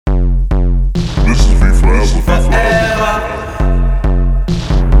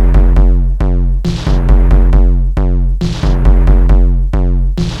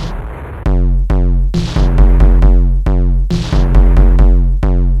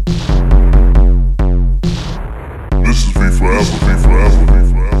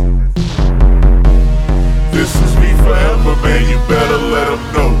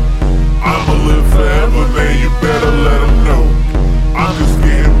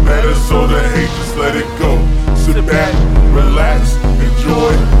so the hate, just let it go. Sit back, relax,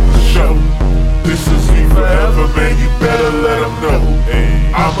 enjoy the show. This is me forever, man, you better let them know.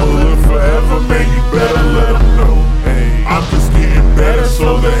 I'ma live forever, man, you better let them know. I'm just getting better,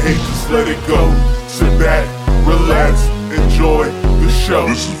 so the hate, just let it go. Sit back, relax, enjoy the show.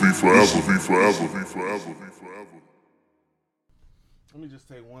 This is V forever, V forever, V forever, V forever. Let me just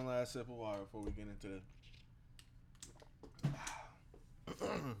take one last sip of water before we get into this.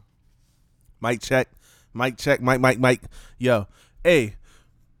 Mic check. Mic check. Mic. Yo. Hey.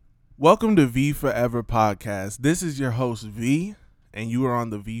 Welcome to V Forever Podcast. This is your host, V, and you are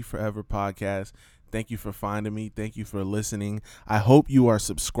on the V Forever Podcast. Thank you for finding me. Thank you for listening. I hope you are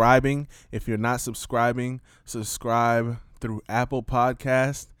subscribing. If you're not subscribing, subscribe through Apple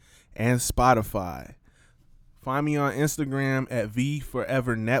Podcast and Spotify. Find me on Instagram at V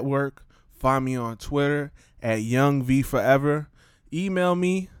Forever Network. Find me on Twitter at Young V Forever. Email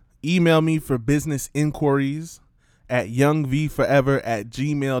me for business inquiries at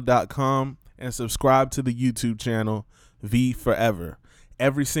youngvforever@gmail.com, and subscribe to the YouTube channel V Forever.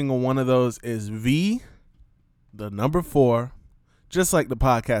 Every single one of those is V, the number 4, just like the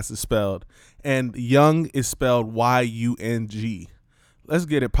podcast is spelled, and Young is spelled Y-U-N-G. Let's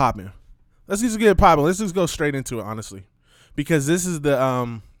get it popping. Let's just go straight into it, honestly, because this is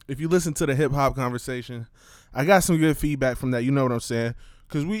the if you listen to the hip hop conversation, I got some good feedback from that. You know what I'm saying?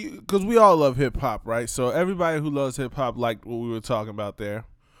 Because we all love hip hop, right? So everybody who loves hip hop liked what we were talking about there.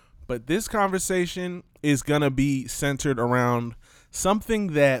 But this conversation is gonna be centered around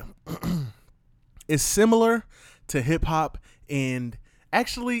something that is similar to hip hop, and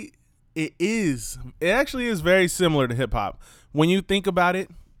actually it is very similar to hip hop when you think about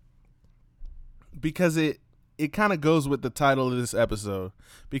it, because it kind of goes with the title of this episode,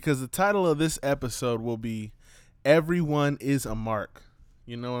 because the title of this episode will be Everyone is a Mark.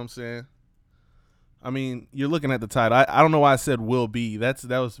 You know what I'm saying? I mean, you're looking at the title. I don't know why I said will be. That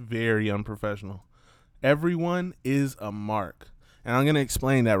was very unprofessional. Everyone is a mark. And I'm going to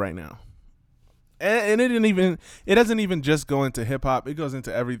explain that right now. And it doesn't even just go into hip hop. It goes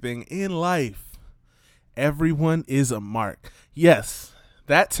into everything in life. Everyone is a mark. Yes,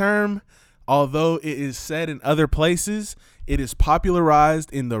 that term, although it is said in other places, it is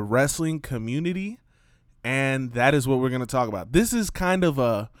popularized in the wrestling community. And that is what we're going to talk about. This is kind of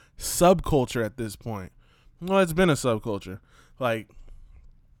a subculture at this point. Well, it's been a subculture. Hip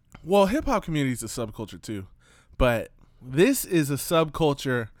hop community is a subculture too. But this is a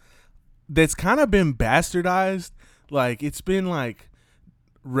subculture that's kind of been bastardized. Like, it's been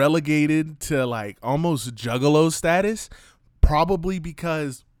relegated to almost juggalo status, probably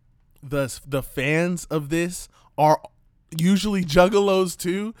because the fans of this are usually juggalos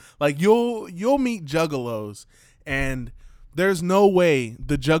too. You'll meet juggalos, and there's no way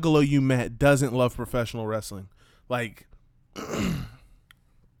the juggalo you met doesn't love professional wrestling.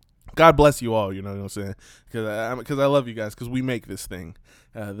 God bless you all, you know what I'm saying? Because I love you guys, because we make this thing,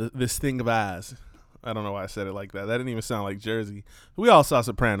 this thing of ours. I don't know why I said it like that. That didn't even sound like Jersey. We all saw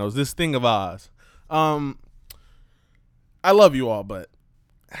Sopranos. This thing of ours. I love you all, but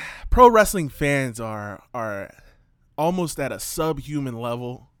pro wrestling fans are almost at a subhuman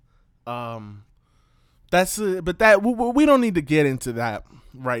level. We don't need to get into that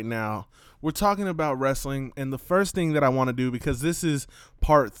right now. We're talking about wrestling, and the first thing that I want to do, because this is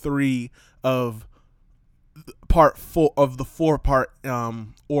part 3 of part 4 of the 4-part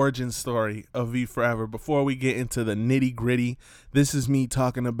origin story of V Forever. Before we get into the nitty gritty, this is me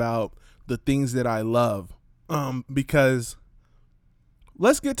talking about the things that I love, because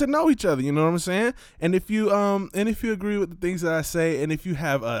let's get to know each other. You know what I'm saying? And if you agree with the things that I say, and if you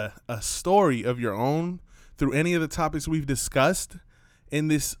have a story of your own through any of the topics we've discussed in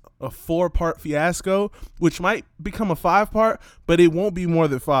this 4-part fiasco, which might become a 5-part, but it won't be more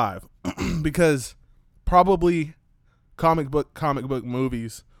than 5, because probably comic book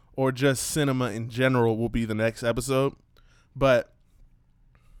movies or just cinema in general will be the next episode. But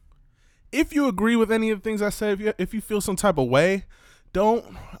if you agree with any of the things I say, if you feel some type of way,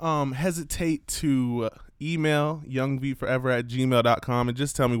 don't hesitate to email youngvforever@gmail.com and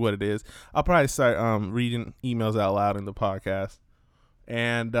just tell me what it is. I'll probably start reading emails out loud in the podcast.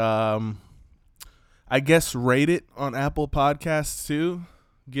 And I guess rate it on Apple Podcasts too.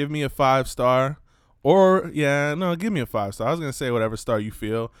 Give me a 5-star. Or, give me a 5-star. I was going to say whatever star you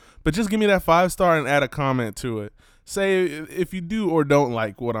feel. But just give me that 5-star and add a comment to it. Say if you do or don't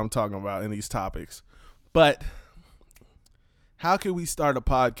like what I'm talking about in these topics. But how can we start a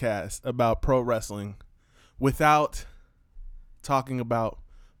podcast about pro wrestling without talking about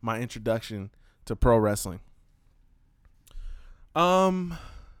my introduction to pro wrestling?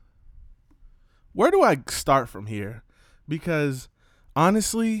 where do I start from here? Because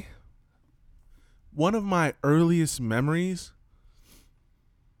honestly, one of my earliest memories,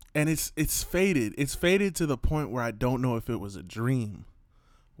 and it's faded. It's faded to the point where I don't know if it was a dream.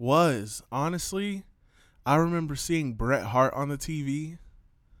 Was honestly, I remember seeing Bret Hart on the TV.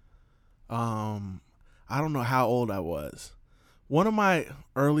 I don't know how old I was. One of my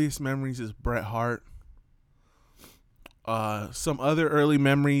earliest memories is Bret Hart. Some other early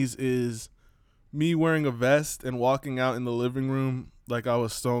memories is me wearing a vest and walking out in the living room like I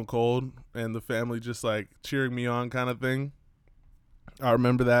was stone cold and the family just like cheering me on kind of thing. I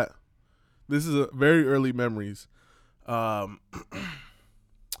remember that. This is a very early memories.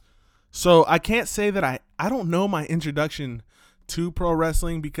 So I can't say that I don't know my introduction to pro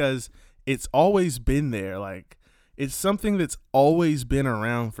wrestling because it's always been there. Like, it's something that's always been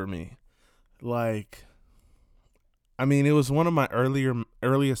around for me. Like, I mean, it was one of my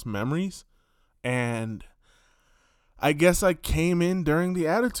earliest memories, and I guess I came in during the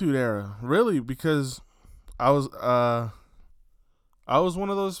Attitude Era, really, because I was one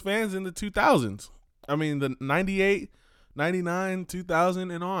of those fans in the 2000s. I mean, the 98, 99,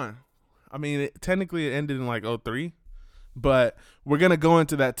 2000, and on. I mean, technically it ended in like 03, but we're going to go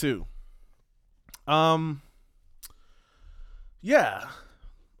into that too. Yeah,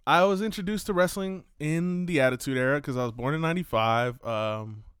 I was introduced to wrestling in the Attitude Era because I was born in 95,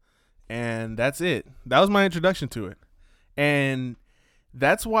 and that's it. That was my introduction to it. And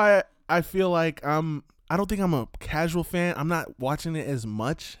that's why I feel like I don't think I'm a casual fan. I'm not watching it as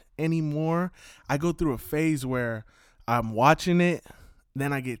much anymore. I go through a phase where I'm watching it,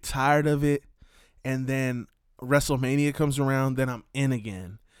 then I get tired of it, and then WrestleMania comes around, then I'm in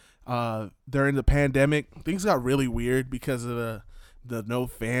again. During the pandemic, things got really weird because of the no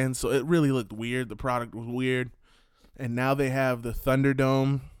fans, so it really looked weird. The product was weird. And now they have the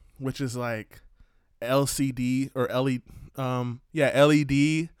Thunderdome, which is like LCD or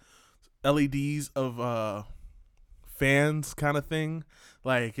LEDs of fans kind of thing.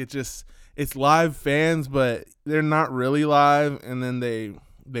 Like, it's live fans, but they're not really live. And then they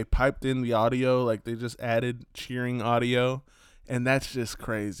piped in the audio, like they just added cheering audio, and that's just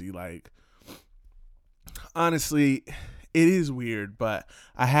crazy. Like, honestly, it is weird, but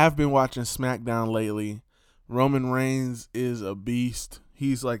I have been watching SmackDown lately. Roman Reigns is a beast.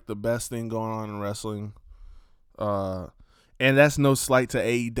 He's like the best thing going on in wrestling. And that's no slight to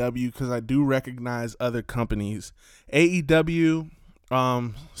AEW because I do recognize other companies. AEW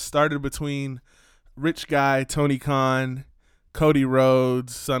started between rich guy Tony Khan, Cody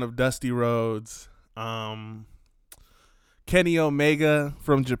Rhodes, son of Dusty Rhodes, Kenny Omega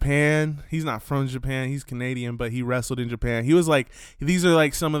from Japan. He's not from Japan. He's Canadian, but he wrestled in Japan. He was like, these are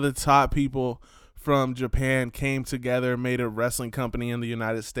like some of the top people from Japan came together, made a wrestling company in the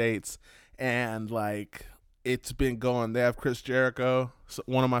United States, and like, it's been going. They have Chris Jericho,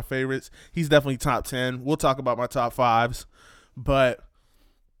 one of my favorites. He's definitely top 10. We'll talk about my top 5s. But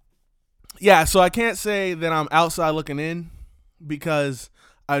yeah, so I can't say that I'm outside looking in because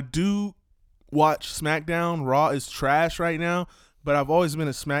I do watch SmackDown. Raw is trash right now, but I've always been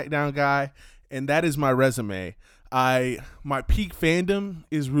a SmackDown guy, and that is my resume. My peak fandom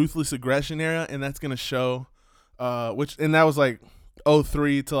is Ruthless Aggression Era, and that's gonna show and that was like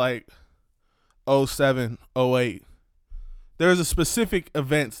 03 to like 07, 08. There's a specific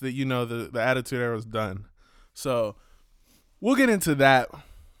events that the Attitude Era was done. So we'll get into that.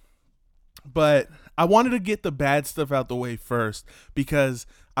 But I wanted to get the bad stuff out the way first because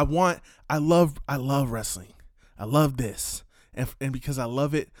I love wrestling. I love this. And because I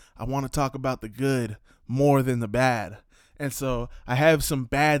love it, I want to talk about the good more than the bad. And so I have some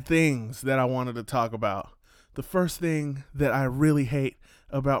bad things that I wanted to talk about. The first thing that I really hate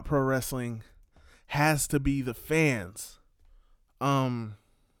about pro wrestling has to be the fans. Not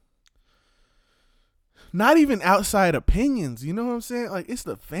even outside opinions, you know what I'm saying? Like, it's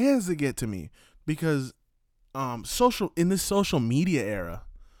the fans that get to me because in this social media era,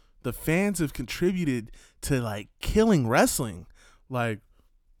 the fans have contributed to like killing wrestling. Like,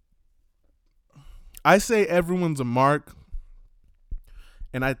 I say everyone's a mark,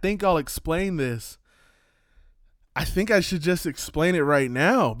 and I think I'll explain this. I think I should just explain it right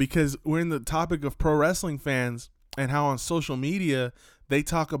now because we're in the topic of pro wrestling fans and how on social media they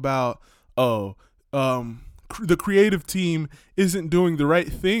talk about, the creative team isn't doing the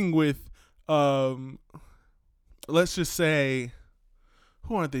right thing with, let's just say,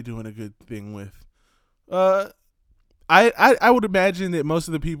 who aren't they doing a good thing with? I would imagine that most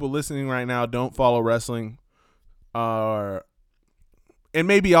of the people listening right now don't follow wrestling, and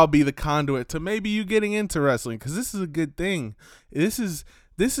maybe I'll be the conduit to maybe you getting into wrestling because this is a good thing. This is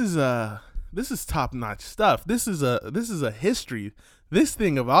this is top notch stuff. This is a history. This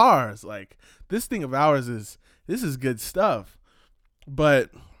thing of ours, this is good stuff. But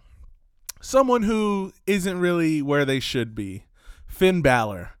someone who isn't really where they should be, Finn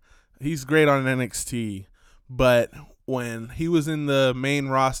Balor. He's great on NXT, but when he was in the main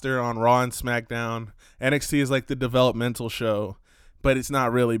roster on Raw and SmackDown, NXT is like the developmental show, but it's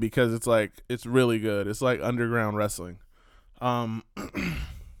not really, because it's really good. It's like underground wrestling. Finn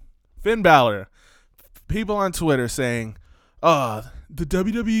Balor, people on Twitter saying, the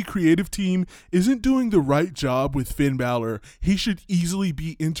WWE creative team isn't doing the right job with Finn Balor. He should easily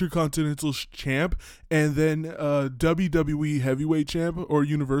be Intercontinental champ and then WWE heavyweight champ or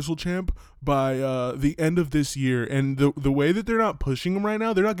Universal champ by the end of this year. And the way that they're not pushing him right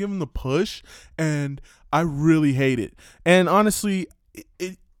now, they're not giving him the push, and I really hate it. And honestly,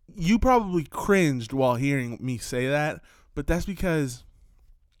 you probably cringed while hearing me say that, but that's because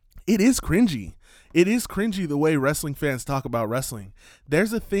it is cringy. It is cringy the way wrestling fans talk about wrestling.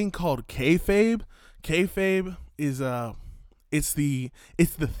 There's a thing called kayfabe. Kayfabe is it's the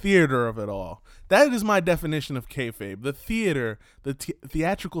theater of it all. That is my definition of kayfabe. The theater, the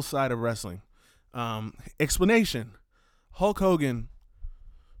theatrical side of wrestling. Explanation: Hulk Hogan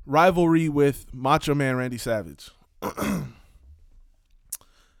rivalry with Macho Man Randy Savage.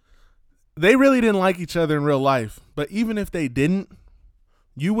 They really didn't like each other in real life, but even if they didn't,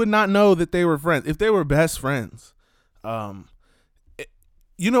 you would not know that they were friends. If they were best friends,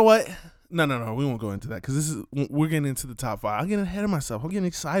 you know what? No, we won't go into that, because we're getting into the top 5. I'm getting ahead of myself. I'm getting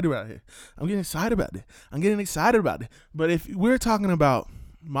excited about it. I'm getting excited about it. But if we're talking about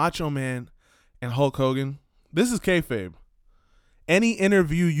Macho Man and Hulk Hogan, this is kayfabe. Any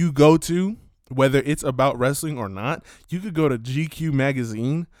interview you go to, whether it's about wrestling or not, you could go to GQ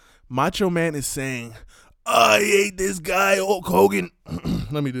magazine. Macho Man is saying, I hate this guy, Hulk Hogan.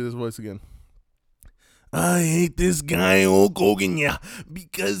 Let me do this voice again. I hate this guy, Hulk Hogan, yeah,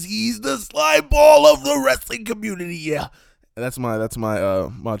 because he's the slime ball of the wrestling community, yeah. That's my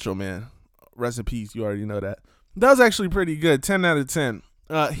Macho Man. Rest in peace. You already know that. That was actually pretty good. 10 out of 10.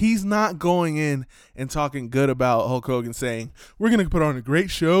 He's not going in and talking good about Hulk Hogan, saying, we're going to put on a great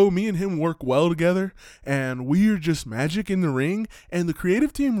show. Me and him work well together, and we're just magic in the ring. And the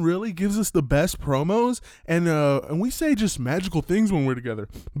creative team really gives us the best promos, and we say just magical things when we're together.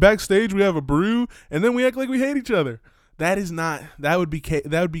 Backstage, we have a brew, and then we act like we hate each other. That would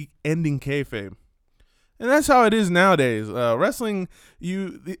be ending kayfabe. And that's how it is nowadays. Wrestling,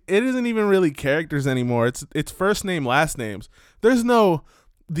 it isn't even really characters anymore. It's first name, last names. There's no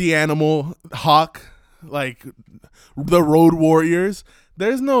The Animal, Hawk, like the Road Warriors.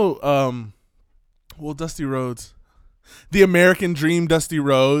 There's no Dusty Rhodes, the American Dream, Dusty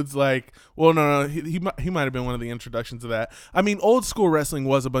Rhodes. Like, well, no, he might have been one of the introductions of that. I mean, old school wrestling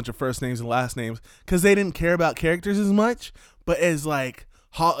was a bunch of first names and last names because they didn't care about characters as much. But as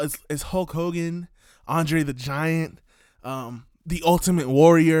Hulk Hogan, Andre the Giant, the Ultimate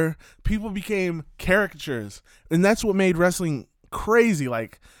Warrior, people became caricatures, and that's what made wrestling crazy.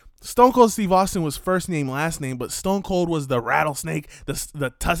 Like, Stone Cold Steve Austin was first name, last name, but Stone Cold was the rattlesnake,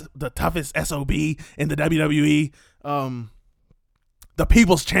 the toughest SOB in the WWE, the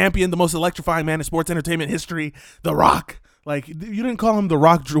People's Champion, the most electrifying man in sports entertainment history, The Rock. Like, you didn't call him The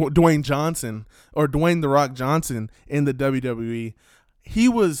Rock Dwayne Johnson or Dwayne The Rock Johnson in the WWE. He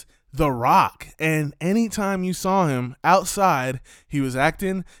was The Rock, and anytime you saw him outside, he was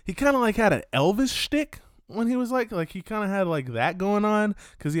acting. He kind of like had an Elvis shtick when he was like he kind of had like that going on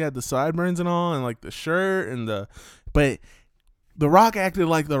because he had the sideburns and all, and like the shirt but The Rock acted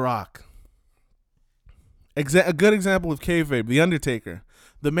like The Rock. A good example of kayfabe, The Undertaker.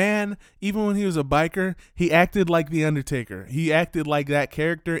 The man, even when he was a biker, he acted like The Undertaker. He acted like that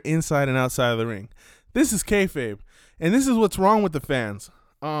character inside and outside of the ring. This is kayfabe, and this is what's wrong with the fans.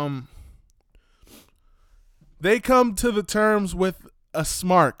 They come to the terms with a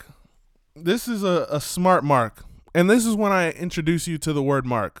smark. This is a smart mark. And this is when I introduce you to the word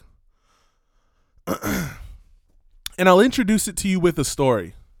mark. And I'll introduce it to you with a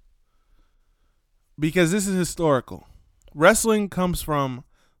story, because this is historical. Wrestling comes from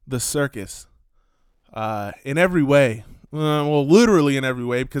the circus in every way. Well, literally in every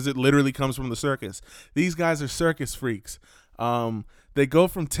way, because it literally comes from the circus. These guys are circus freaks. They go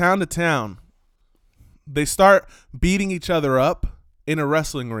from town to town. They start beating each other up in a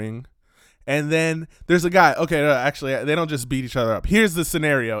wrestling ring. And then there's a guy. Okay, no, actually, they don't just beat each other up. Here's the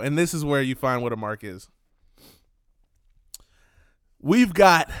scenario, and this is where you find what a mark is. We've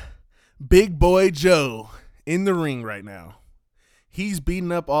got Big Boy Joe in the ring right now. He's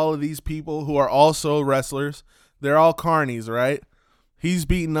beating up all of these people who are also wrestlers. They're all carnies, right? He's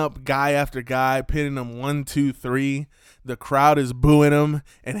beating up guy after guy, pitting them 1, 2, 3. The crowd is booing him,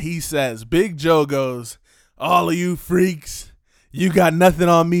 and he says, Big Joe goes, all of you freaks, you got nothing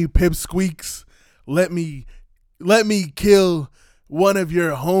on me, pipsqueaks. Let me kill one of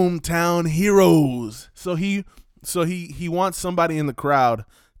your hometown heroes. So he wants somebody in the crowd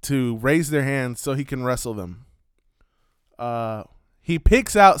to raise their hands so he can wrestle them. He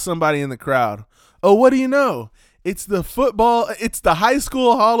picks out somebody in the crowd. Oh, what do you know? It's the high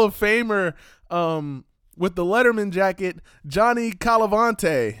school Hall of Famer with the Letterman jacket, Johnny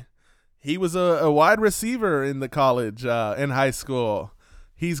Calavante. He was a wide receiver in the college in high school.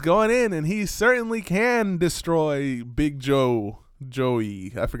 He's going in, and he certainly can destroy Big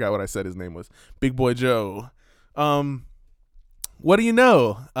Joey. I forgot what I said his name was. Big Boy Joe. What do you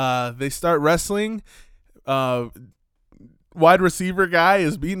know? They start wrestling. Wide receiver guy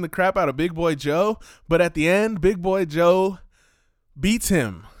is beating the crap out of Big Boy Joe, but at the end, Big Boy Joe beats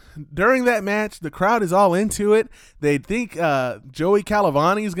him. During that match, the crowd is all into it. They think Joey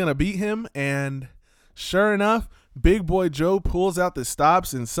Calavani is going to beat him, and sure enough, Big Boy Joe pulls out the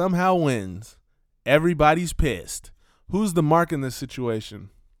stops and somehow wins. Everybody's pissed. Who's the mark in this situation?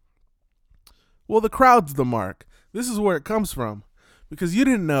 Well, the crowd's the mark. This is where it comes from, because you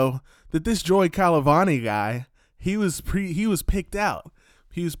didn't know that this Joey Calavani guy, he was picked out.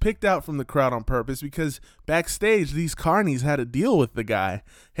 He was picked out from the crowd on purpose because backstage these carnies had a deal with the guy.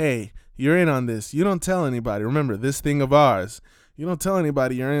 Hey, you're in on this. You don't tell anybody. Remember, this thing of ours. You don't tell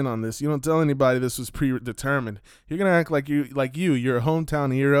anybody you're in on this. You don't tell anybody this was predetermined. You're gonna act like you're a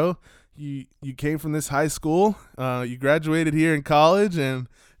hometown hero. You came from this high school. You graduated here in college, and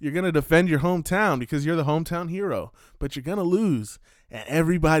you're gonna defend your hometown because you're the hometown hero. But you're gonna lose. And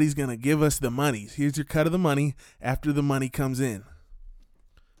everybody's going to give us the money. Here's your cut of the money after the money comes in.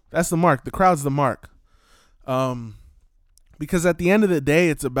 That's the mark. The crowd's the mark. Because at the end of the day,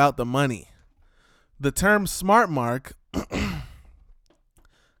 it's about the money. The term smart mark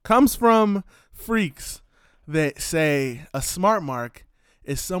comes from freaks that say a smart mark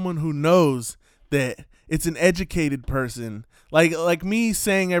is someone who knows that it's an educated person. Like me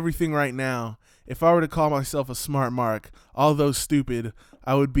saying everything right now. If I were to call myself a smart mark, although stupid,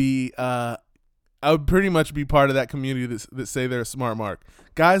 I would pretty much be part of that community that say they're a smart mark.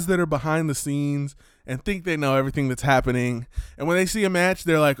 Guys that are behind the scenes and think they know everything that's happening. And when they see a match,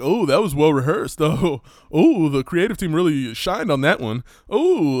 they're like, oh, that was well rehearsed. Oh, the creative team really shined on that one.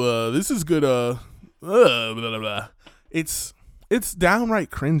 Oh, this is good. Blah, blah, blah. It's downright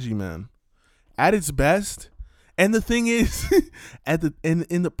cringy, man. At its best. And the thing is,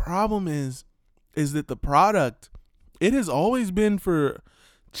 the problem is that the product, it has always been for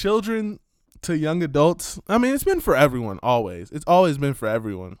children to young adults. I mean, it's been for everyone, always. It's always been for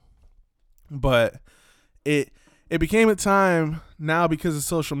everyone. But it became a time now because of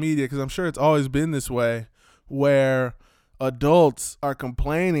social media, because I'm sure it's always been this way, where adults are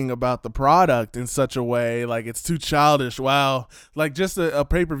complaining about the product in such a way, like it's too childish. Wow. Like just a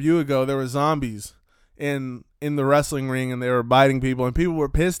pay-per-view ago, there were zombies in the wrestling ring, and they were biting people, and people were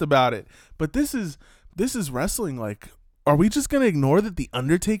pissed about it. But this is wrestling. Like, are we just gonna ignore that the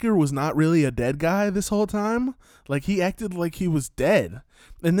Undertaker was not really a dead guy this whole time? Like, he acted like he was dead,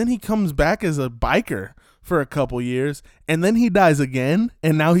 and then he comes back as a biker for a couple years, and then he dies again,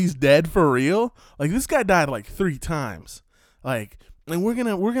 and now he's dead for real. Like, this guy died like 3 times. Like, and we're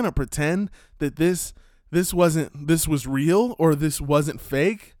gonna pretend that this was real, or this wasn't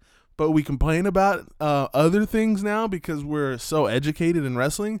fake. But we complain about other things now because we're so educated in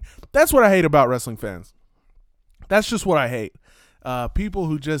wrestling. That's what I hate about wrestling fans. That's just what I hate. People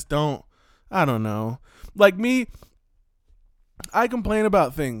who just don't, I don't know. Like me, I complain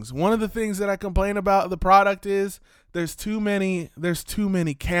about things. One of the things that I complain about the product is there's too many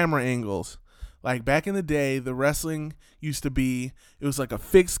camera angles. Like back in the day, the wrestling used to be, it was like a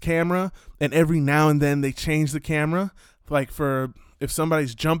fixed camera, and every now and then they change the camera. Like if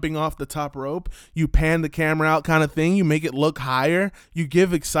somebody's jumping off the top rope, you pan the camera out kind of thing. You make it look higher. You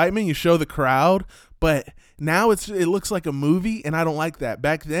give excitement. You show the crowd. But now it looks like a movie, and I don't like that.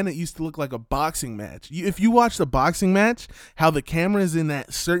 Back then, it used to look like a boxing match. If you watch the boxing match, how the camera is in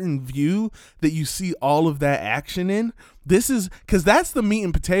that certain view that you see all of that action in, this is, because that's the meat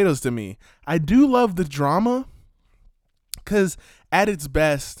and potatoes to me. I do love the drama, because at its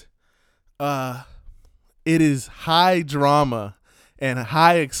best, it is high drama and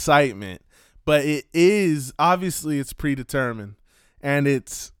high excitement, but it's predetermined, and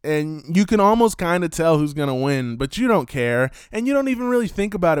you can almost kind of tell who's going to win, but you don't care, and you don't even really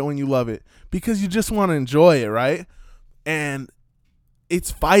think about it when you love it, because you just want to enjoy it, right? And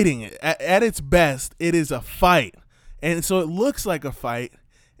it's fighting. At its best, it is a fight, And so it looks like a fight,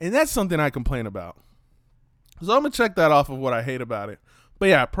 and that's something I complain about. So I'm going to check that off of what I hate about it. But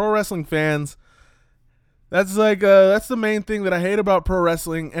yeah, pro wrestling fans, that's the main thing that I hate about pro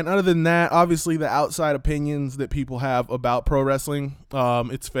wrestling. And other than that, obviously the outside opinions that people have about pro wrestling,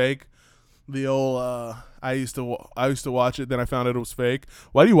 it's fake. The old I used to watch it, then I found out it was fake.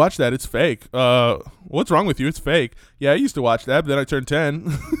 Why do you watch that? It's fake. What's wrong with you? It's fake. Yeah, I used to watch that, but then I turned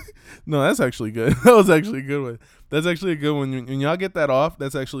 10. No, that's actually good. That was actually a good one. That's actually a good one. When y'all get that off,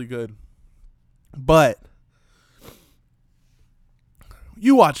 that's actually good. But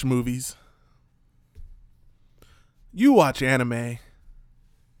you watch movies. You watch anime.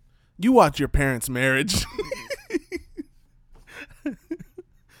 You watch your parents' marriage.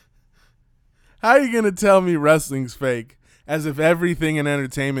 How are you going to tell me wrestling's fake as if everything in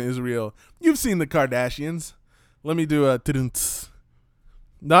entertainment is real? You've seen the Kardashians. Let me do a tudunts.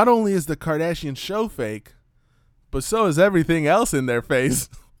 Not only is the Kardashian show fake, but so is everything else in their face.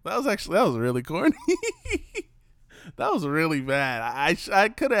 That was really corny. That was really bad. I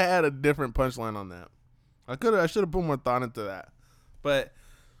could have had a different punchline on that. I should have put more thought into that. But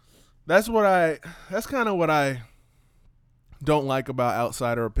that's kind of what I don't like about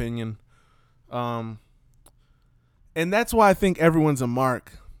outsider opinion. And that's why I think everyone's a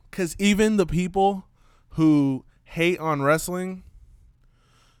mark. Because even the people who hate on wrestling,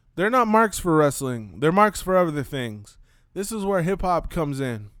 they're not marks for wrestling. They're marks for other things. This is where hip-hop comes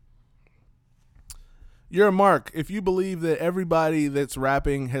in. You're a mark if you believe that everybody that's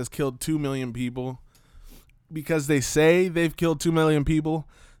rapping has killed 2 million people because they say they've killed 2 million people.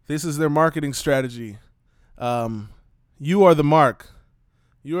 This is their marketing strategy. You are the mark.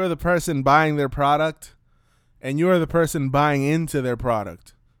 You are the person buying their product, and you are the person buying into their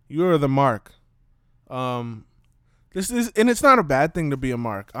product. You are the mark. And it's not a bad thing to be a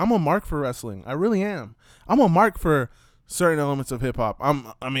mark. I'm a mark for wrestling. I really am. I'm a mark for certain elements of hip hop.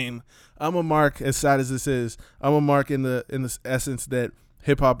 I'm a mark, as sad as this is. I'm a mark in the essence that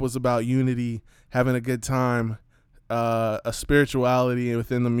hip hop was about unity, having a good time, a spirituality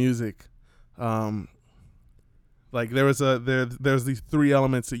within the music. Like there's these 3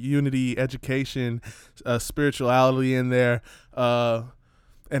 elements of unity, education, spirituality in there,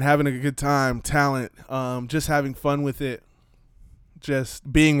 and having a good time, talent, just having fun with it,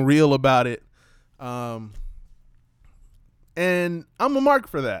 just being real about it. And I'm a mark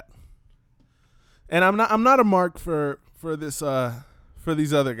for that. And I'm not a mark for these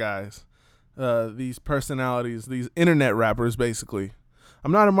other guys, these personalities, these internet rappers, basically.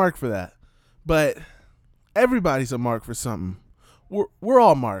 I'm not a mark for that. But everybody's a mark for something. We're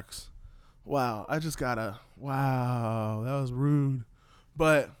all marks. Wow, wow, that was rude.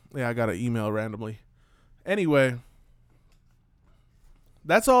 But yeah, I got an email randomly. Anyway,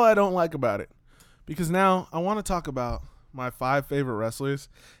 that's all I don't like about it. Because now I want to talk about my 5 favorite wrestlers,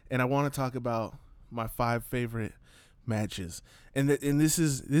 and I want to talk about my 5 favorite matches. And this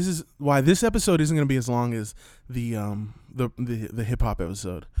is why this episode isn't going to be as long as the hip hop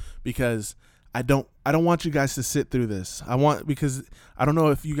episode, because I don't want you guys to sit through this. Because I don't know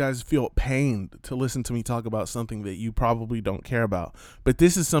if you guys feel pained to listen to me talk about something that you probably don't care about. But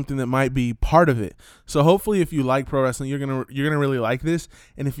this is something that might be part of it. So hopefully if you like pro wrestling, you're gonna really like this.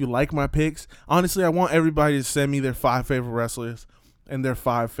 And if you like my picks, honestly, I want everybody to send me their 5 favorite wrestlers and their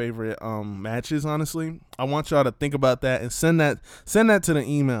 5 favorite matches, honestly. I want y'all to think about that and send that to the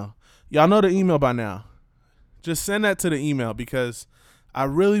email. Y'all know the email by now. Just send that to the email because I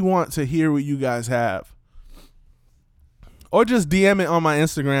really want to hear what you guys have. Or just DM it on my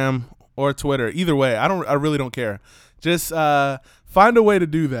Instagram or Twitter. Either way, I really don't care. Just find a way to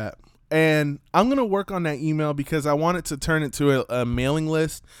do that. And I'm going to work on that email because I want it to turn it to a mailing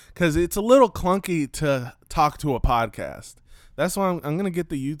list, because it's a little clunky to talk to a podcast. That's why I'm going to get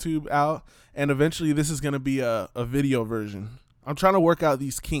the YouTube out, and eventually this is going to be a video version. I'm trying to work out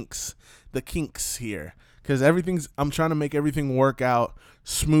the kinks here. Because I'm trying to make everything work out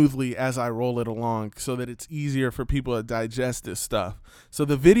smoothly as I roll it along so that it's easier for people to digest this stuff. So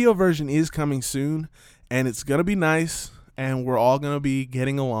the video version is coming soon, and it's going to be nice, and we're all going to be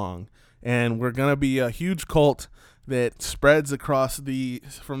getting along. And we're going to be a huge cult that spreads across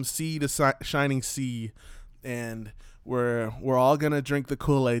from sea to shining sea, and we're all going to drink the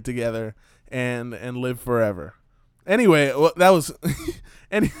Kool-Aid together and live forever. Anyway, that was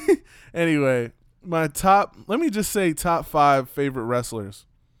anyway. My top 5 favorite wrestlers.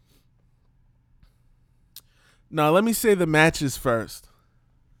 Now, let me say the matches first,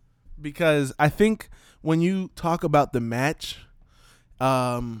 because I think when you talk about the match,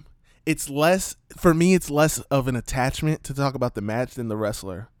 it's less of an attachment to talk about the match than the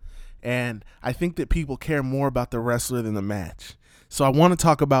wrestler. And I think that people care more about the wrestler than the match. So I want to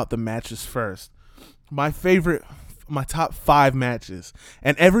talk about the matches first. My top 5 matches.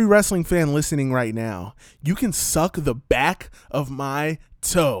 And every wrestling fan listening right now, you can suck the back of my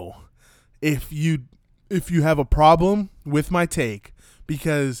toe if you have a problem with my take,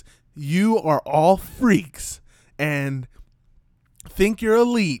 because you are all freaks and think you're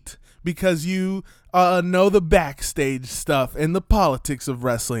elite because you know the backstage stuff and the politics of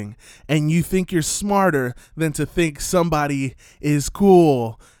wrestling, and you think you're smarter than to think somebody is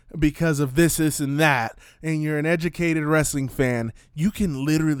cool because of this, and that, and you're an educated wrestling fan. You can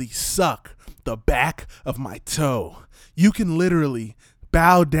literally suck the back of my toe. You can literally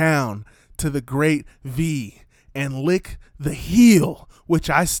bow down to the great V and lick the heel which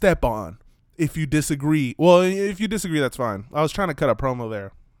I step on. If you disagree, that's fine. I was trying to cut a promo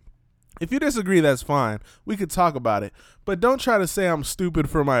there. If you disagree, that's fine. We could talk about it. But don't try to say I'm stupid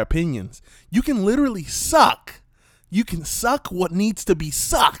for my opinions. You can literally suck. You can suck what needs to be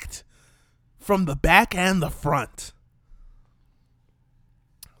sucked from the back and the front.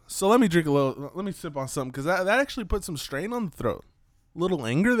 So let me sip on something, because that actually put some strain on the throat. A little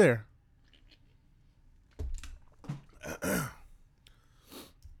anger there.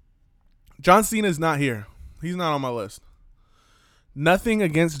 John Cena is not here. He's not on my list. Nothing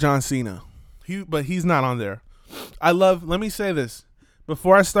against John Cena, but he's not on there. Let me say this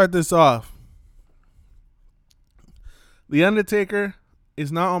before I start this off. The Undertaker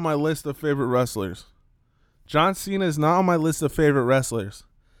is not on my list of favorite wrestlers. John Cena is not on my list of favorite wrestlers.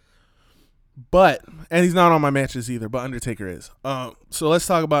 And he's not on my matches either, but Undertaker is. So let's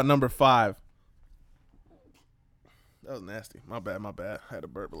talk about number 5. That was nasty. My bad. I had to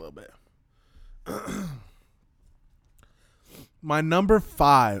burp a little bit. My number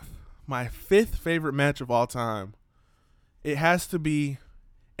 5, my 5th favorite match of all time, it has to be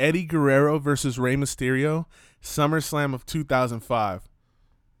Eddie Guerrero versus Rey Mysterio, SummerSlam of 2005.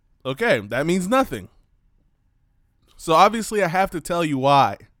 Okay, that means nothing. So obviously I have to tell you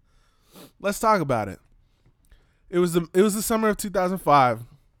why. Let's talk about it. It was the summer of 2005,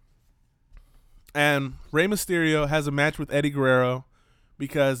 and Rey Mysterio has a match with Eddie Guerrero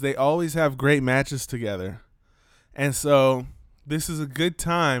because they always have great matches together. And so this is a good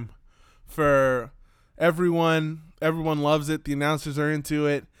time for everyone. Everyone loves it. The announcers are into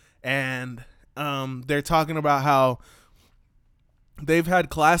it. And they're talking about how they've had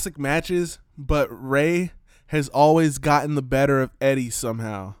classic matches, but Rey has always gotten the better of Eddie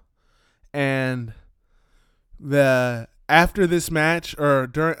somehow. And after this match,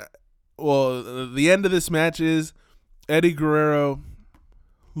 the end of this match is Eddie Guerrero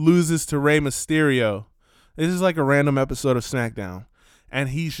loses to Rey Mysterio. This is like a random episode of SmackDown, and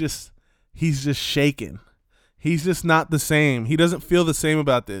he's just shaken. He's just not the same. He doesn't feel the same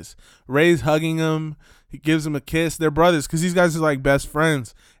about this. Rey's hugging him. He gives him a kiss. They're brothers because these guys are like best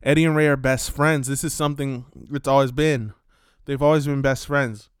friends. Eddie and Rey are best friends. This is something it's always been. They've always been best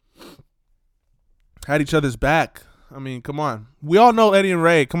friends. Had each other's back. I mean, come on. We all know Eddie and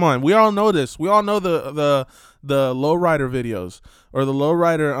Rey. Come on. We all know this. We all know the lowrider videos or the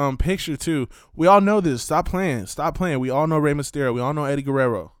lowrider picture too. We all know this. Stop playing. We all know Rey Mysterio. We all know Eddie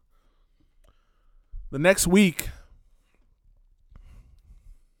Guerrero. The next week,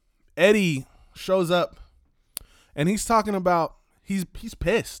 Eddie shows up and he's talking about he's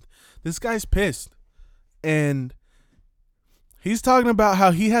pissed. This guy's pissed. And he's talking about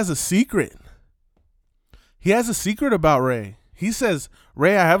how he has a secret. He has a secret about Rey. He says,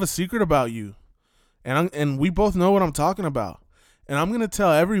 "Rey, I have a secret about you." And we both know what I'm talking about. And I'm going to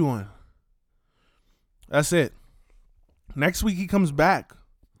tell everyone. That's it. Next week he comes back.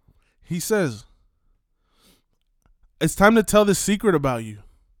 He says, "It's time to tell this secret about you.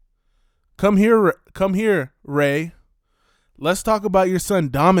 Come here, Rey. Let's talk about your son,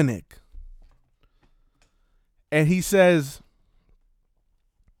 Dominic." And he says,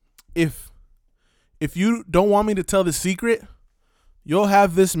 if you don't want me to tell the secret, you'll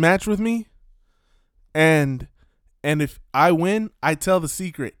have this match with me. And if I win, I tell the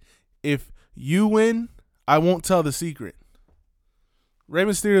secret. If you win, I won't tell the secret. Rey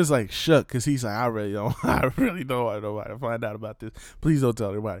Mysterio's like shook because he's like, I really don't want nobody to find out about this. Please don't tell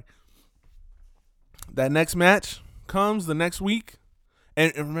everybody. That next match comes the next week.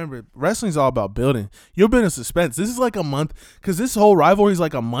 And remember, wrestling's all about building. You'll be in suspense. This is like a month, because this whole rivalry is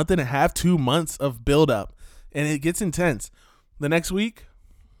like a month and a half, 2 months of build-up. And it gets intense. The next week,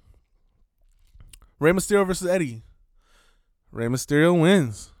 Rey Mysterio versus Eddie. Rey Mysterio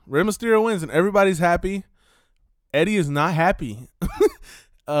wins. And everybody's happy. Eddie is not happy.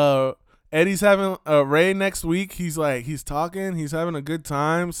 Eddie's having Ray next week. He's talking. He's having a good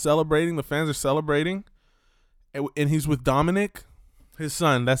time, celebrating. The fans are celebrating, and he's with Dominic, his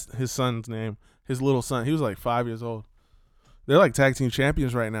son. That's his son's name. His little son. He was like 5 years old. They're like tag team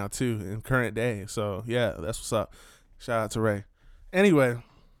champions right now too in current day. So yeah, that's what's up. Shout out to Ray. Anyway,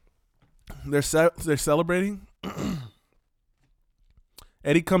 they're celebrating.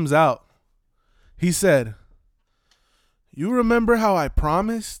 Eddie comes out. He said, "You remember how I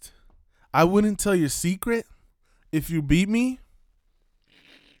promised I wouldn't tell your secret if you beat me?"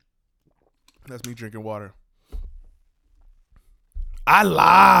 That's me drinking water. I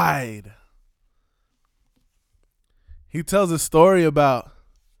lied. He tells a story about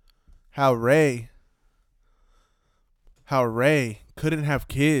how Ray couldn't have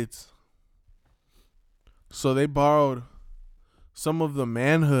kids. So they borrowed some of the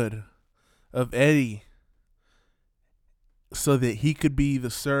manhood of Eddie so that he could be the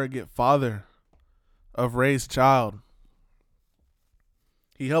surrogate father of Ray's child.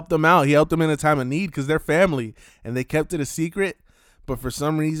 He helped them out. He helped them in a time of need because they're family and they kept it a secret. But for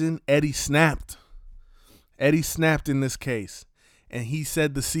some reason, Eddie snapped. Eddie snapped in this case, and he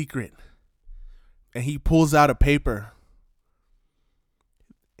said the secret, and he pulls out a paper.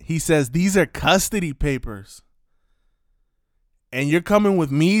 He says, "These are custody papers, and you're coming with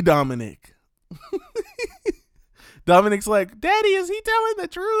me, Dominic." Dominic's like, "Daddy, is he telling the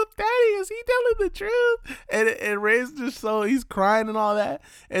truth? Daddy, is he telling the truth?" And Ray's just he's crying and all that.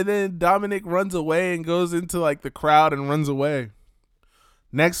 And then Dominic runs away and goes into like the crowd and runs away.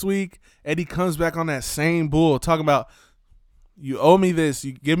 Next week, Eddie comes back on that same bull talking about, "You owe me this.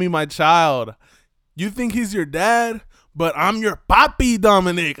 You give me my child. You think he's your dad, but I'm your papi,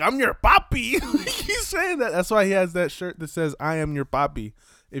 Dominic. I'm your papi." He's saying that. That's why he has that shirt that says, "I am your papi."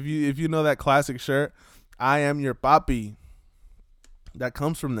 If you know that classic shirt, "I am your papi," that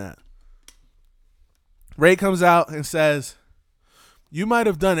comes from that. Ray comes out and says, "You might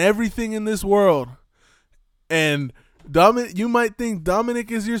have done everything in this world, and you might think Dominic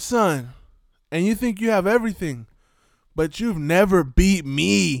is your son, and you think you have everything, but you've never beat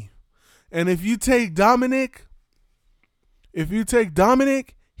me. And if you take Dominic,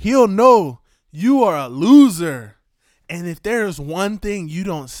 he'll know you are a loser. And if there's one thing you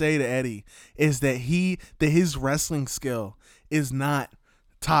don't say to Eddie is that his wrestling skill is not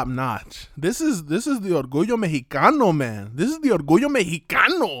top notch. This is the Orgullo Mexicano, man. This is the Orgullo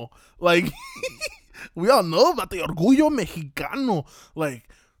Mexicano. Like we all know about the Orgullo Mexicano. Like,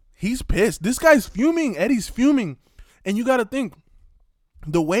 he's pissed. This guy's fuming. Eddie's fuming. And you got to think,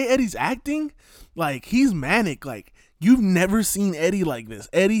 the way Eddie's acting, like, he's manic. Like, you've never seen Eddie like this.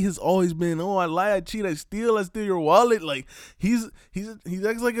 Eddie has always been, "Oh, I lie, I cheat, I steal your wallet." Like, he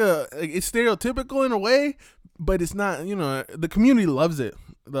acts like it's stereotypical in a way, but it's not, the community loves it.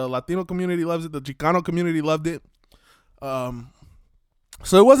 The Latino community loves it. The Chicano community loved it. So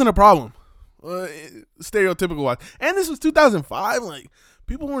it wasn't a problem. Stereotypical wise, and this was 2005. Like,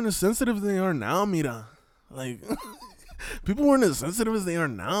 people weren't as sensitive as they are now, Mira. Like, people weren't as sensitive as they are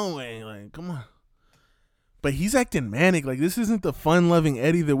now. Like, come on. But he's acting manic. Like, this isn't the fun-loving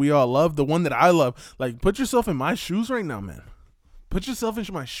Eddie that we all love. The one that I love. Like, put yourself in my shoes right now, man. Put yourself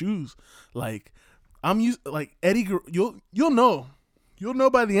into my shoes. Like, I'm used. Like, Eddie, you'll know. You'll know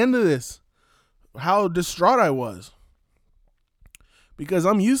by the end of this how distraught I was. Because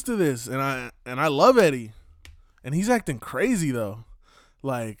I'm used to this, and I love Eddie, and he's acting crazy though,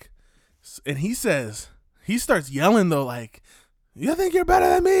 like, and he starts yelling though, like, "You think you're better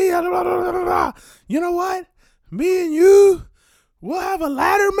than me? You know what? Me and you, we'll have a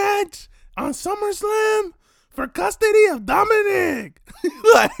ladder match on SummerSlam for custody of Dominic."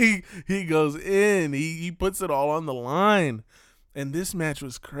 Like, he goes in, he puts it all on the line, and this match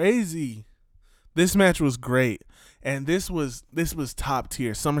was crazy. This match was great. And this was top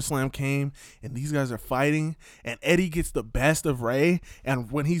tier. SummerSlam came, and these guys are fighting, and Eddie gets the best of Ray.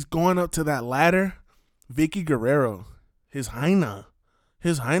 And when he's going up to that ladder, Vicky Guerrero, his Jaina,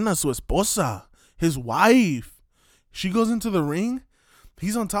 su esposa, his wife, she goes into the ring.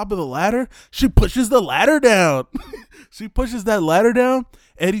 He's on top of the ladder. She pushes the ladder down. She pushes that ladder down.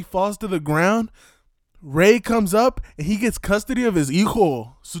 Eddie falls to the ground. Ray comes up, and he gets custody of his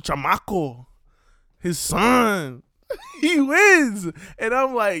hijo, su chamaco, his son. He wins. And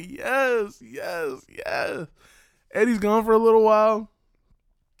I'm like, yes. Eddie's gone for a little while.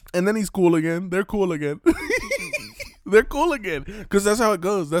 And then he's cool again. They're cool again. They're cool again. Because that's how it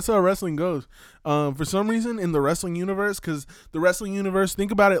goes. That's how wrestling goes. For some reason, in the wrestling universe, because the wrestling universe,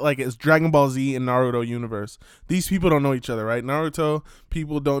 think about it like it's Dragon Ball Z and Naruto universe. These people don't know each other, right? Naruto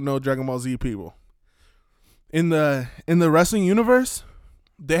people don't know Dragon Ball Z people. In the wrestling universe,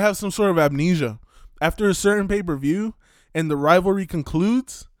 they have some sort of amnesia. After a certain pay-per-view and the rivalry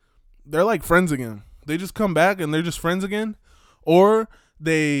concludes, they're like friends again. They just come back and they're just friends again. Or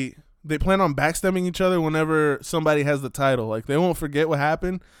they plan on backstabbing each other whenever somebody has the title. Like, they won't forget what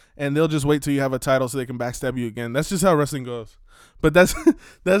happened, and they'll just wait till you have a title so they can backstab you again. That's just how wrestling goes. But that's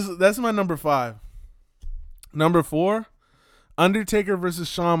my number 5. Number 4, Undertaker versus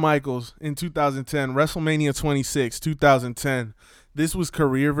Shawn Michaels in 2010, WrestleMania 26, 2010. This was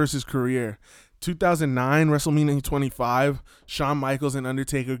career versus career. 2009, WrestleMania 25, Shawn Michaels and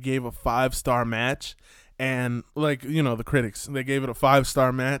Undertaker gave a 5-star match. And, like, you know, the critics, they gave it a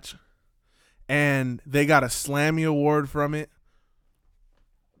 5-star match. And they got a Slammy Award from it.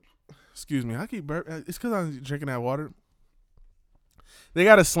 Excuse me, I keep burping. It's because I'm drinking that water. They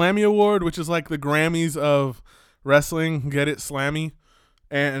got a Slammy Award, which is like the Grammys of wrestling. Get it? Slammy.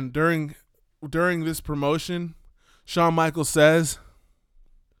 And during this promotion, Shawn Michaels says,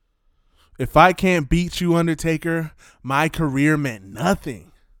 "If I can't beat you, Undertaker, my career meant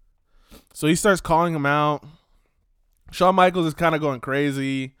nothing." So he starts calling him out. Shawn Michaels is kind of going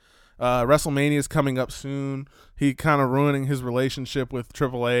crazy. WrestleMania is coming up soon. He kind of ruining his relationship with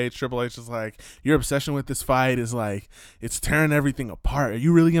Triple H. Triple H is like, your obsession with this fight is like, it's tearing everything apart. Are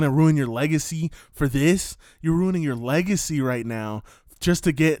you really going to ruin your legacy for this? You're ruining your legacy right now just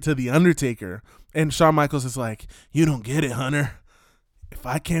to get to The Undertaker. And Shawn Michaels is like, you don't get it, Hunter. If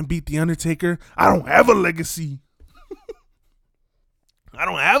I can't beat The Undertaker, I don't have a legacy. I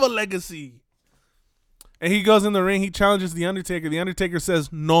don't have a legacy. And he goes in the ring. He challenges The Undertaker. The Undertaker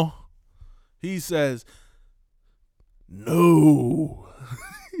says, no. He says, no.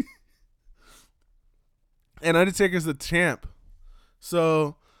 And Undertaker's the champ.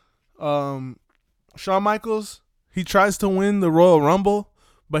 So, Shawn Michaels, he tries to win the Royal Rumble,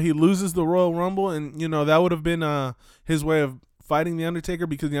 but he loses the Royal Rumble. And, you know, that would have been his way of fighting The Undertaker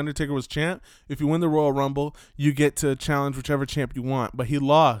because The Undertaker was champ. If you win the Royal Rumble, you get to challenge whichever champ you want. But he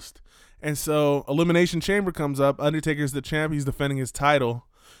lost. And so Elimination Chamber comes up. Undertaker's the champ. He's defending his title.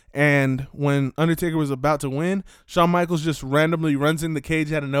 And when Undertaker was about to win, Shawn Michaels just randomly runs in the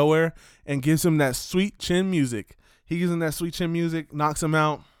cage out of nowhere and gives him that sweet chin music. He gives him that sweet chin music, knocks him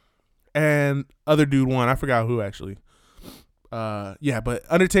out, and other dude won. I forgot who, actually. But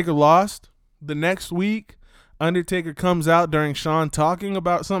Undertaker lost. The next week, Undertaker comes out during Shawn talking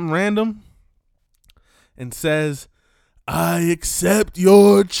about something random and says, I accept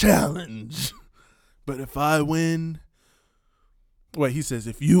your challenge. But if I win... Wait, he says,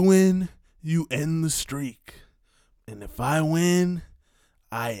 if you win, you end the streak. And if I win,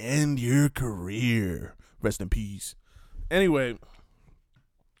 I end your career. Rest in peace. Anyway,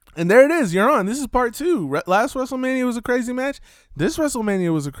 and there it is. You're on. This is part 2. Last WrestleMania was a crazy match. This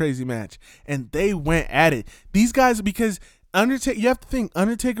WrestleMania was a crazy match. And they went at it. These guys, because Undertaker, you have to think,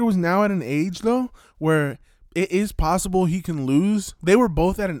 Undertaker was now at an age, though, where it is possible he can lose. They were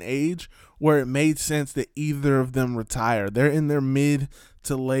both at an age where it made sense that either of them retire. They're in their mid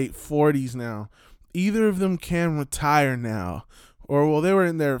to late 40s now. Either of them can retire now. Or, well, they were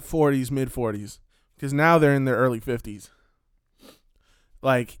in their 40s, mid 40s. Because now they're in their early 50s.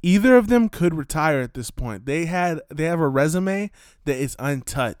 Like, either of them could retire at this point. They have a resume that is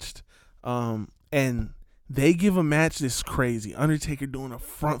untouched. And they give a match that's crazy. Undertaker doing a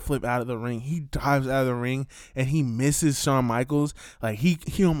front flip out of the ring. He dives out of the ring and he misses Shawn Michaels. Like,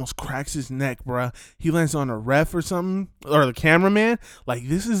 he almost cracks his neck, bruh. He lands on a ref or something, or the cameraman. Like,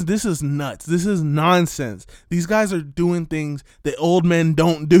 this is nuts. This is nonsense. These guys are doing things that old men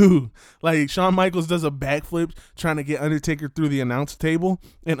don't do. Like, Shawn Michaels does a backflip trying to get Undertaker through the announce table,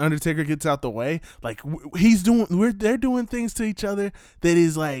 and Undertaker gets out the way. Like, they're doing things to each other that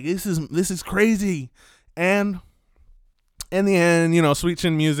is like, this is crazy. And in the end, you know, sweet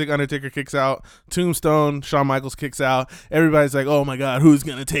chin music, Undertaker kicks out, Tombstone, Shawn Michaels kicks out. Everybody's like, oh my God, who's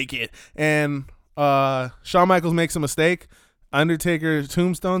going to take it? And Shawn Michaels makes a mistake. Undertaker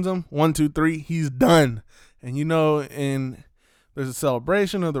tombstones him. 1, 2, 3. He's done. And you know, there's a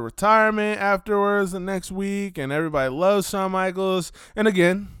celebration of the retirement afterwards the next week, and everybody loves Shawn Michaels. And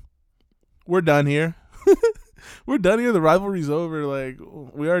again, we're done here. We're done here. The rivalry's over. Like,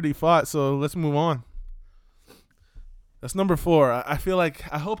 we already fought, so let's move on. That's number 4. I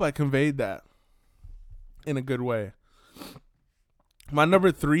hope I conveyed that in a good way. My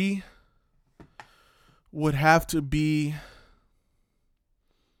number 3 would have to be,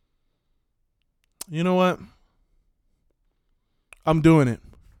 you know what? I'm doing it.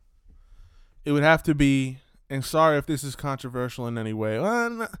 It would have to be, and sorry if this is controversial in any way.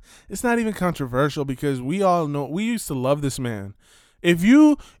 Well, it's not even controversial because we all know, we used to love this man. If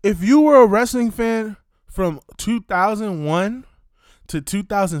you were a wrestling fan from 2001 to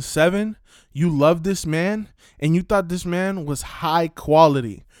 2007, you loved this man and you thought this man was high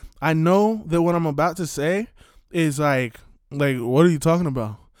quality. I know that what I'm about to say is like what are you talking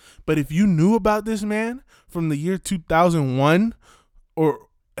about? But if you knew about this man from the year 2001, or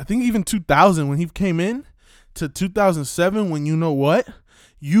I think even 2000 when he came in, to 2007 when you know what?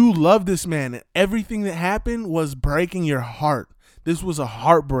 You loved this man and everything that happened was breaking your heart. This was a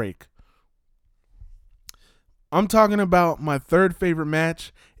heartbreak. I'm talking about my third favorite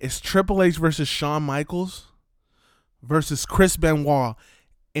match is Triple H versus Shawn Michaels versus Chris Benoit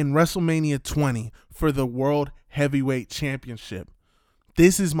in WrestleMania 20 for the World Heavyweight Championship.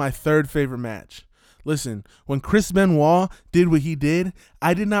 This is my third favorite match. Listen, when Chris Benoit did what he did,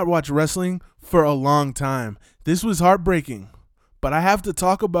 I did not watch wrestling for a long time. This was heartbreaking. But I have to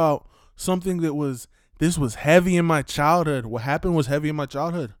talk about something this was heavy in my childhood. What happened was heavy in my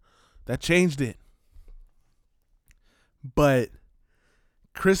childhood. That changed it. But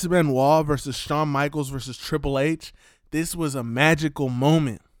Chris Benoit versus Shawn Michaels versus Triple H, this was a magical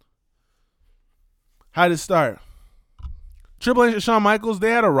moment. How did it start? Triple H and Shawn Michaels,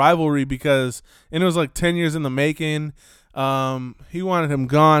 they had a rivalry and it was like 10 years in the making. He wanted him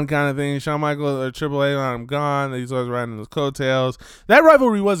gone kind of thing. Shawn Michaels or Triple H wanted him gone. He's always riding his coattails. That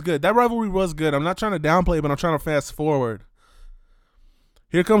rivalry was good. I'm not trying to downplay it, but I'm trying to fast forward.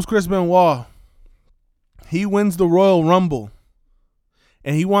 Here comes Chris Benoit. He wins the Royal Rumble,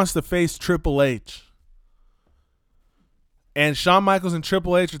 and he wants to face Triple H. And Shawn Michaels and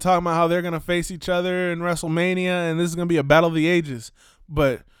Triple H are talking about how they're going to face each other in WrestleMania, and this is going to be a battle of the ages.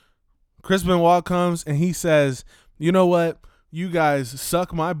 But Chris Benoit comes, and he says, you know what? You guys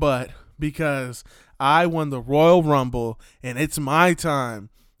suck my butt because I won the Royal Rumble, and it's my time.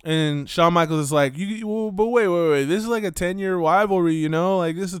 And Shawn Michaels is like, but wait. This is like a 10-year rivalry, you know?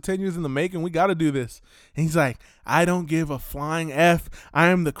 Like, this is 10 years in the making. We got to do this. And he's like, I don't give a flying F. I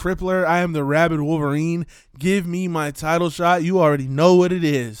am the Crippler. I am the Rabid Wolverine. Give me my title shot. You already know what it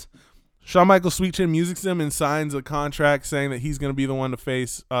is. Shawn Michaels sweet chin musics him and signs a contract saying that he's going to be the one to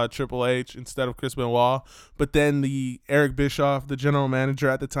face Triple H instead of Chris Benoit. But then the Eric Bischoff, the general manager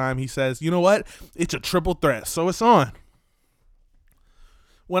at the time, he says, you know what? It's a triple threat, so it's on.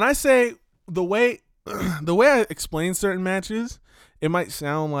 When I say the way I explain certain matches, it might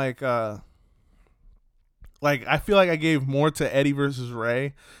sound like I feel like I gave more to Eddie versus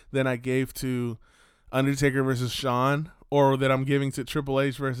Ray than I gave to Undertaker versus Shawn, or that I'm giving to Triple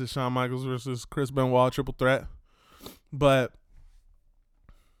H versus Shawn Michaels versus Chris Benoit triple threat. But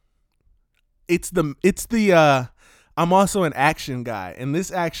it's the I'm also an action guy, and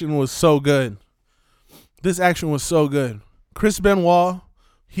this action was so good. Chris Benoit,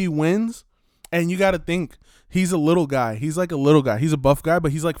 he wins, and you got to think he's a little guy. He's like a little guy. He's a buff guy,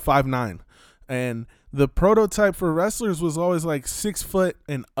 but he's like 5'9". And the prototype for wrestlers was always like 6 foot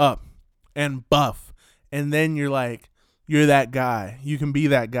and up and buff. And then you're that guy. You can be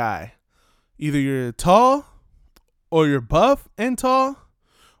that guy. Either you're tall or you're buff and tall,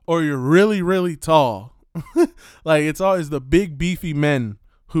 or you're really, really tall. Like, it's always the big, beefy men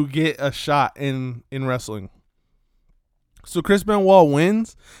who get a shot in wrestling. So Chris Benoit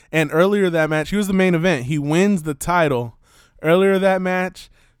wins, and earlier that match, he was the main event. He wins the title. Earlier that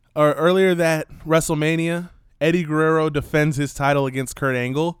WrestleMania, Eddie Guerrero defends his title against Kurt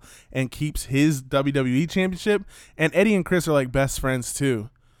Angle and keeps his WWE championship. And Eddie and Chris are like best friends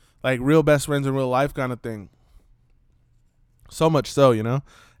too, like real best friends in real life kind of thing. So much so, you know.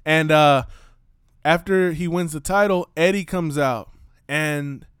 And after he wins the title, Eddie comes out,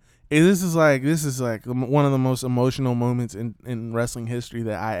 and this is like one of the most emotional moments in wrestling history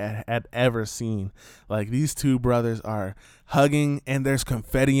that I had ever seen. Like, these two brothers are hugging, and there's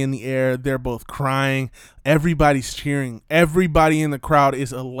confetti in the air. They're both crying. Everybody's cheering. Everybody in the crowd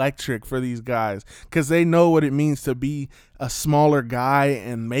is electric for these guys because they know what it means to be a smaller guy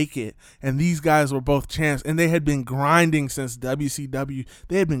and make it. And these guys were both champs, and they had been grinding since WCW.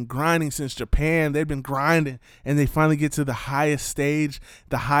 They had been grinding since Japan. They'd been grinding, and they finally get to the highest stage,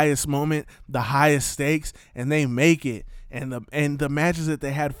 the highest moment, the highest stakes, and they make it. And the matches that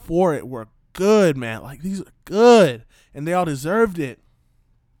they had for it were good, man. Like, these are good, and they all deserved it.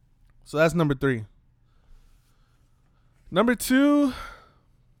 So that's number 3. Number 2,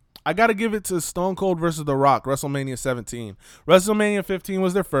 I got to give it to Stone Cold versus The Rock, WrestleMania 17. WrestleMania 15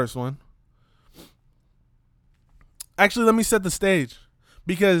 was their first one. Actually, let me set the stage,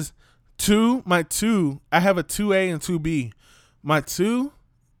 because my 2, I have a 2A and 2B. My 2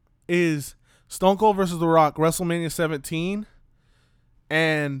 is Stone Cold versus The Rock, WrestleMania 17,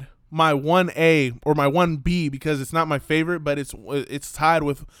 and my 1A or my 1B, because it's not my favorite, but it's tied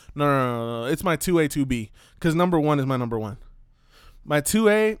with no, it's my 2A, 2B, because number 1 is my number 1. My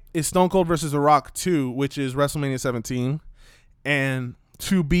 2A is Stone Cold versus The Rock 2, which is WrestleMania 17. And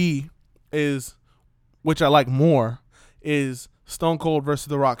 2B is, which I like more, is Stone Cold versus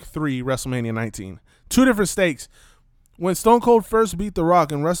The Rock 3, WrestleMania 19. Two different stakes. When Stone Cold first beat The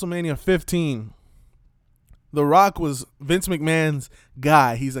Rock in WrestleMania 15, The Rock was Vince McMahon's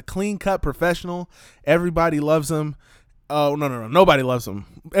guy. He's a clean-cut professional. Everybody loves him. Oh, no. Nobody loves him.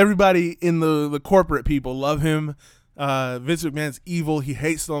 Everybody in the corporate people love him. Vince McMahon's evil. He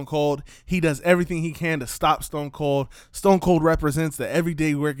hates Stone Cold. He does everything he can to stop Stone Cold. Stone Cold represents the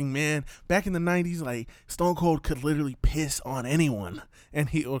everyday working man. Back in the 90s, like, Stone Cold could literally piss on anyone. And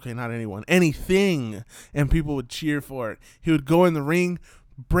not anyone, anything. And people would cheer for it. He would go in the ring,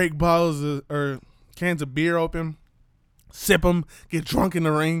 break bottles or cans of beer open, sip them, get drunk in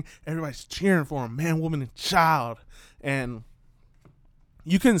the ring. Everybody's cheering for him, man, woman, and child. And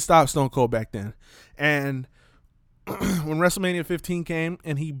you couldn't stop Stone Cold back then. And when WrestleMania 15 came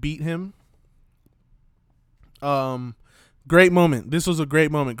and he beat him, great moment. This was a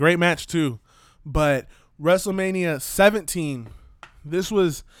great moment. Great match too. But WrestleMania 17, this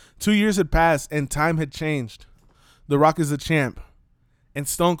was 2 years had passed and time had changed. The Rock is a champ. And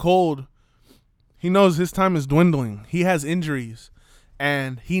Stone Cold, he knows his time is dwindling. He has injuries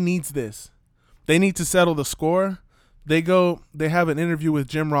and he needs this. They need to settle the score. They have an interview with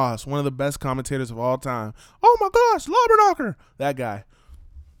Jim Ross, one of the best commentators of all time. Oh my gosh, Slobberknocker, that guy.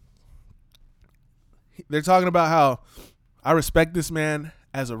 They're talking about how I respect this man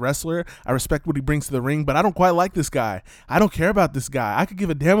as a wrestler. I respect what he brings to the ring, but I don't quite like this guy. I don't care about this guy. I could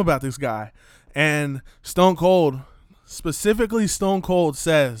give a damn about this guy. And Stone Cold, specifically Stone Cold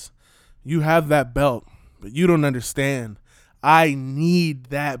says, you have that belt, but you don't understand. I need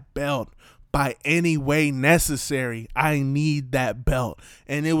that belt. By any way necessary, I need that belt.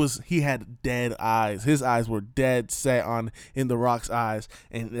 And he had dead eyes. His eyes were dead set in The Rock's eyes.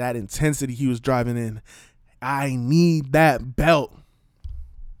 And that intensity he was driving in. I need that belt.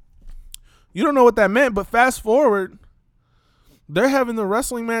 You don't know what that meant, but fast forward, they're having the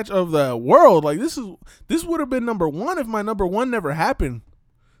wrestling match of the world. Like, this would have been number one if my number one never happened.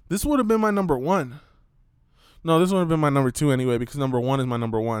 This would have been my number one. No, this would have been my number two anyway, because number one is my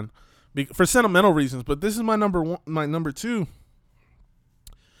number one. For sentimental reasons, but this is my number one, my number two.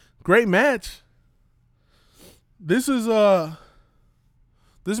 Great match. This match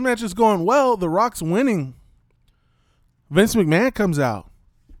is going well. The Rock's winning. Vince McMahon comes out.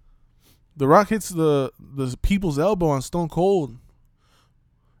 The Rock hits the people's elbow on Stone Cold.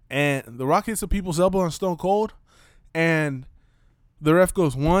 And The Rock hits the people's elbow on Stone Cold. And the ref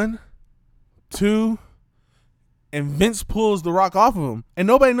goes 1, 2, and Vince pulls The Rock off of him. And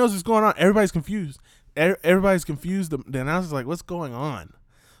nobody knows what's going on. Everybody's confused. Everybody's confused. The announcer's like, what's going on?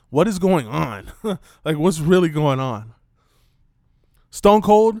 What is going on? Like, what's really going on? Stone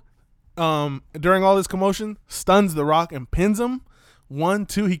Cold, during all this commotion, stuns The Rock and pins him. 1,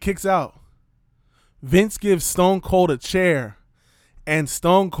 2, he kicks out. Vince gives Stone Cold a chair. And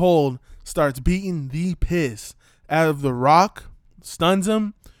Stone Cold starts beating the piss out of The Rock, stuns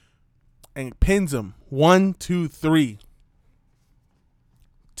him, and pins him. 1, 2, 3.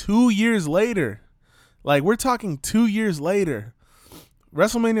 2 years later, like, we're talking 2 years later,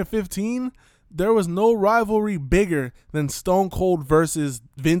 WrestleMania 15, there was no rivalry bigger than Stone Cold versus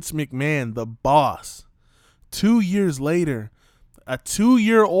Vince McMahon, the boss. 2 years later, a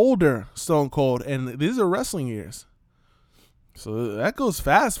 2-year older Stone Cold, and these are wrestling years. So that goes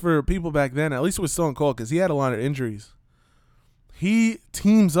fast for people back then, at least with Stone Cold, because he had a lot of injuries. He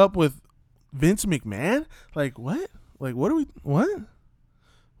teams up with Vince McMahon? Like, what? Like, what?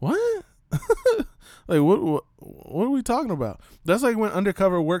 Like, what are we talking about? That's like when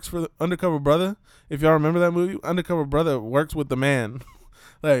Undercover works for Undercover Brother. If y'all remember that movie, Undercover Brother works with the man.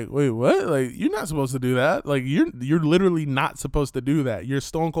 Like, wait, what? Like, you're not supposed to do that. Like, you're literally not supposed to do that. You're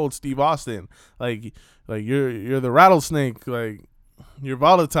Stone Cold Steve Austin. Like you're the rattlesnake. Like, you're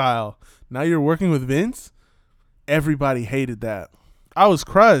volatile. Now you're working with Vince. Everybody hated that. I was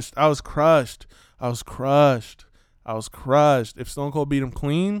crushed. If Stone Cold beat him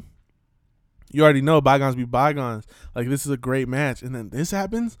clean, you already know bygones be bygones. Like, this is a great match. And then this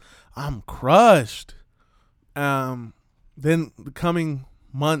happens, I'm crushed. Then the coming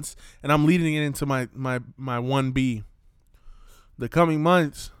months, and I'm leading it into my 1B. The coming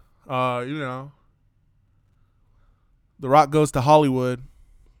months, The Rock goes to Hollywood.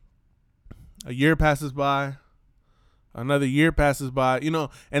 A year passes by. Another year passes by,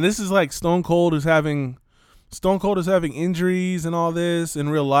 and this is like Stone Cold is having injuries and all this in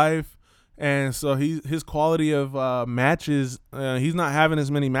real life. And so his quality of matches, he's not having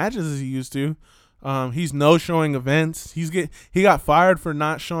as many matches as he used to. He's no showing events. He got fired for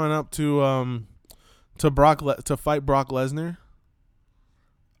not showing up to fight Brock Lesnar.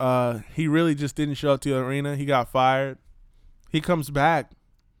 He really just didn't show up to the arena. He got fired. He comes back.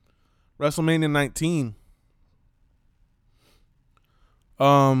 WrestleMania 19.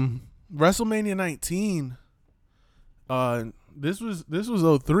 WrestleMania 19. This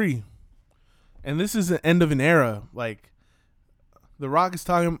was 03. And this is the end of an era. Like, The Rock is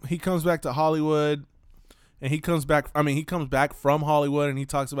talking, he comes back to Hollywood, and he comes back from Hollywood, and he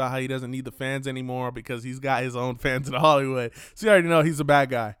talks about how he doesn't need the fans anymore because he's got his own fans in Hollywood. So you already know he's a bad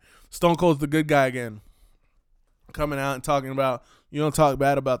guy. Stone Cold's the good guy again. Coming out and talking about, you don't talk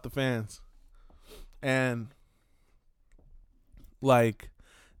bad about the fans. And, like,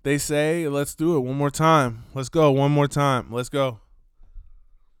 they say, let's do it one more time. Let's go one more time. Let's go.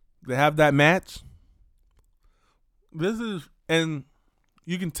 They have that match. And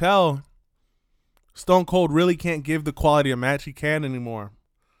you can tell Stone Cold really can't give the quality of match he can anymore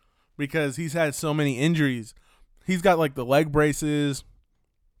because he's had so many injuries. He's got like the leg braces,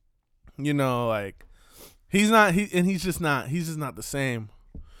 like he's just not the same.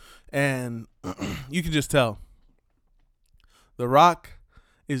 And you can just tell The Rock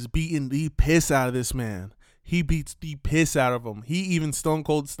is beating the piss out of this man. He beats the piss out of him. He even Stone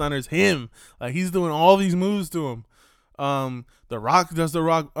Cold stunners him. Like, he's doing all these moves to him. Stone Cold does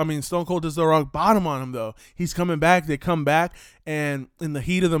the rock bottom on him, though. He's coming back. They come back, and in the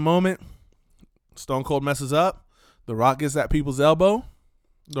heat of the moment, Stone Cold messes up. The Rock gets that people's elbow.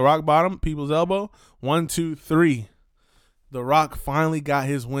 The rock bottom, people's elbow. 1, 2, 3. The Rock finally got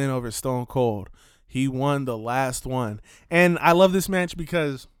his win over Stone Cold. He won the last one. And I love this match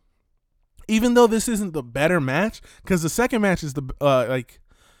because even though this isn't the better match, because the second match is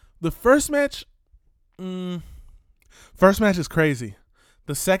the first match. First match is crazy.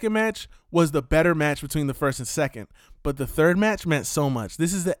 The second match was the better match between the first and second, but the third match meant so much.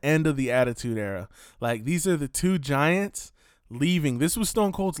 This is the end of the Attitude Era. Like, these are the two giants leaving. This was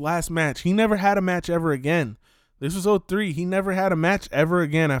Stone Cold's last match. He never had a match ever again. This was 03. He never had a match ever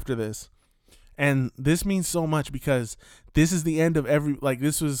again after this. And this means so much because this is the end of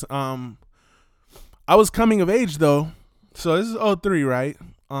this was, I was coming of age though. So this is 03, right?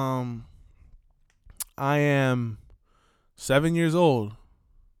 I am 7 years old.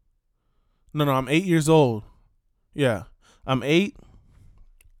 No, I'm 8 years old. Yeah, I'm 8.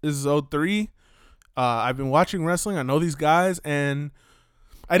 This is 03. I've been watching wrestling. I know these guys, and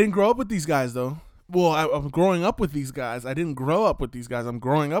I didn't grow up with these guys though. Well, I'm growing up with these guys. I didn't grow up with these guys. I'm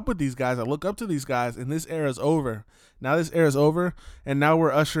growing up with these guys. I look up to these guys, and this era is over. Now this era is over, and now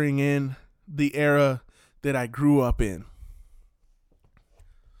we're ushering in the era that I grew up in.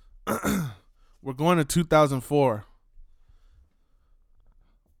 We're going to 2004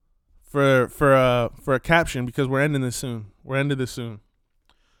 for a caption because we're ending this soon.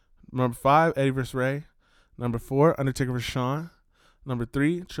 Number 5, Eddie vs. Ray. Number 4, Undertaker vs. Shawn. Number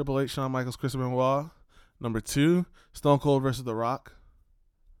 3, Triple H, Shawn Michaels, Chris Benoit. Number 2, Stone Cold versus The Rock.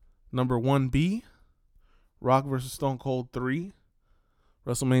 Number 1B, Rock versus Stone Cold 3,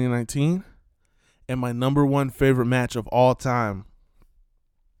 WrestleMania 19. And my number 1 favorite match of all time.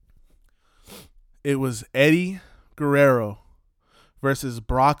 It was Eddie Guerrero versus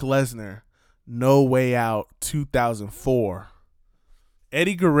Brock Lesnar, No Way Out 2004.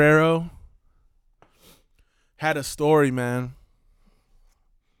 Eddie Guerrero had a story, man.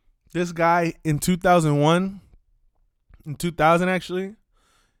 This guy in 2000 actually,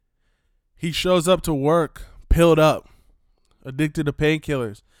 he shows up to work pilled up, addicted to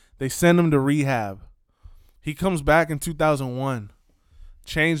painkillers. They send him to rehab. He comes back in 2001.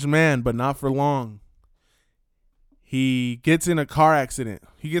 Changed man, but not for long. He gets in a car accident.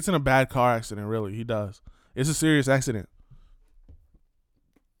 He gets in a bad car accident, really. He does. It's a serious accident.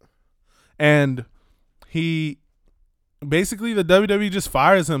 And basically the WWE just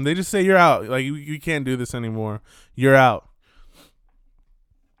fires him. They just say, you're out. Like, you can't do this anymore. You're out.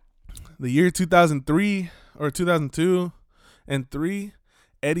 The year 2003 or 2002 and 3,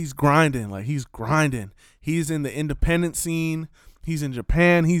 Eddie's grinding. Like, he's grinding. He's in the independent scene. He's in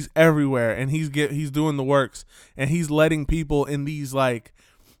Japan. He's everywhere, and he's doing the works, and he's letting people in these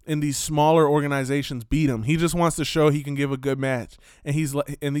smaller organizations beat him. He just wants to show he can give a good match,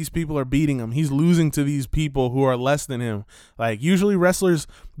 and these people are beating him. He's losing to these people who are less than him. Like, usually wrestlers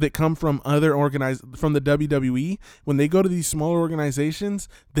that come from from the WWE, when they go to these smaller organizations,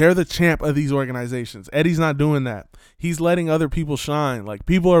 they're the champ of these organizations. Eddie's not doing that. He's letting other people shine. Like,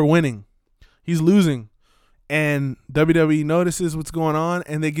 people are winning. He's losing. And WWE notices what's going on,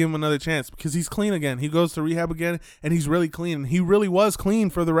 and they give him another chance because he's clean again. He goes to rehab again, and he's really clean. He really was clean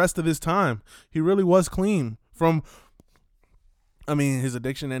for the rest of his time. He really was clean from, I mean, his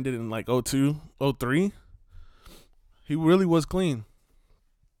addiction ended in like 02, 03. He really was clean.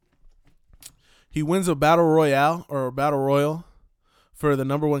 He wins a battle royale or a battle royal for the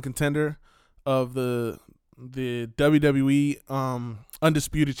number one contender of the WWE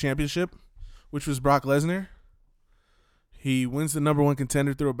Undisputed Championship, which was Brock Lesnar. He wins the number one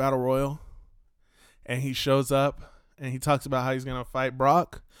contender through a battle royal, and he shows up and he talks about how he's going to fight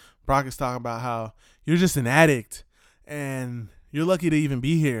Brock. Brock is talking about how you're just an addict and you're lucky to even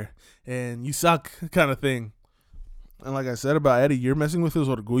be here and you suck, kind of thing. And like I said about Eddie, you're messing with his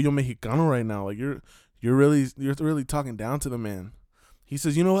orgullo mexicano right now. Like you're really talking down to the man. He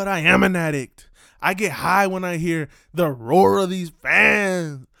says, you know what? I am an addict. I get high when I hear the roar of these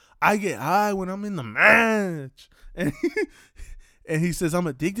fans. I get high when I'm in the match. And he says, I'm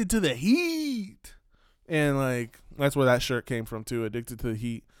addicted to the heat. And like, that's where that shirt came from too. Addicted to the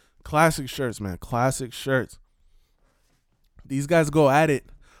heat. Classic shirts, man. Classic shirts. These guys go at it.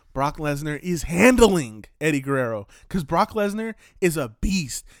 Brock Lesnar is handling Eddie Guerrero because Brock Lesnar is a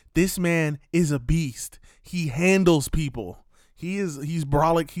beast. This man is a beast. He handles people. He's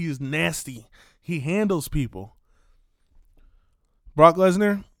brolic. He is nasty. He handles people. Brock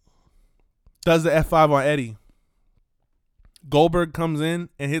Lesnar does the F5 on Eddie. Goldberg comes in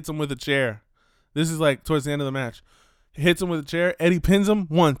and hits him with a chair. This is like towards the end of the match. Hits him with a chair. Eddie pins him.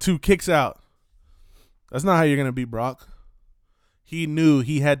 1, 2, kicks out. That's not how you're going to beat Brock. He knew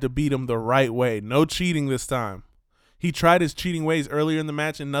he had to beat him the right way. No cheating this time. He tried his cheating ways earlier in the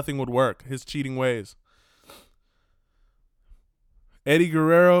match and nothing would work. His cheating ways. Eddie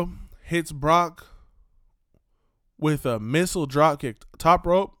Guerrero hits Brock with a missile dropkick. Top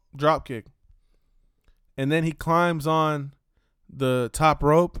rope dropkick. And then he climbs on the top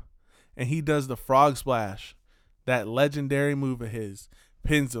rope and he does the frog splash. That legendary move of his.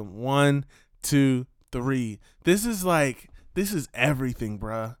 Pins him. 1, 2, 3. This is everything,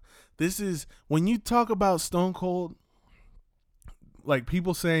 bruh. This is, when you talk about Stone Cold, like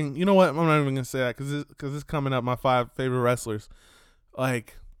people saying, you know what, I'm not even going to say that because it's coming up, my 5 favorite wrestlers.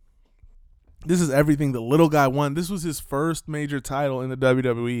 Like, this is everything the little guy won. This was his first major title in the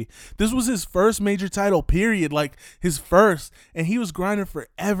WWE. This was his first major title, period. Like, his first. And he was grinding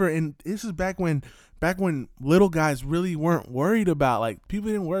forever. And this is back when little guys really weren't worried about, like, people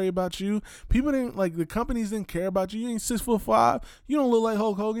didn't worry about you. People didn't, like, the companies didn't care about you. You ain't 6'5". You don't look like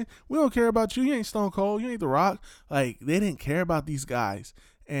Hulk Hogan. We don't care about you. You ain't Stone Cold. You ain't The Rock. Like, they didn't care about these guys.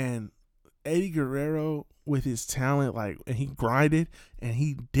 And Eddie Guerrero, with his talent, like, and he grinded and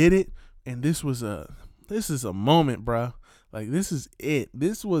he did it. And this is a moment, bro. Like, this is it.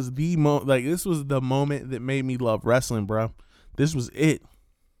 This was the this was the moment that made me love wrestling, bro. This was it.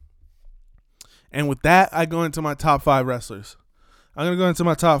 And with that, I go into my top 5 wrestlers. I'm going to go into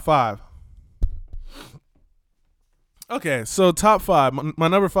my top 5. Okay, so top 5. My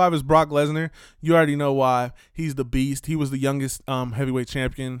number 5 is Brock Lesnar. You already know why. He's the beast. He was the youngest heavyweight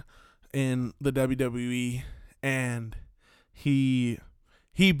champion in the WWE. And he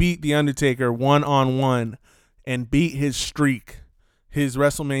beat The Undertaker 1-on-1 and beat his streak, his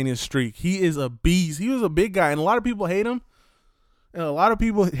WrestleMania streak. He is a beast. He was a big guy, and a lot of people hate him. And a lot of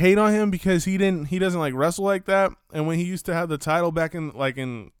people hate on him because he doesn't like wrestle like that. And when he used to have the title back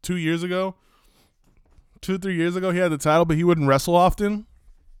in 2 years ago, 2-3 years ago, he had the title, but he wouldn't wrestle often.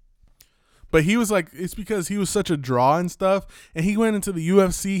 But he was like, it's because he was such a draw and stuff. And he went into the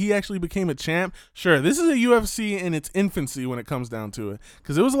UFC. He actually became a champ. Sure, this is a UFC in its infancy when it comes down to it.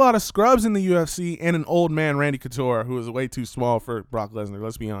 Because there was a lot of scrubs in the UFC and an old man, Randy Couture, who was way too small for Brock Lesnar,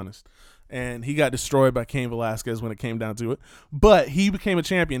 let's be honest. And he got destroyed by Cain Velasquez when it came down to it. But he became a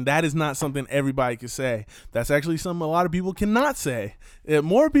champion. That is not something everybody can say. That's actually something a lot of people cannot say.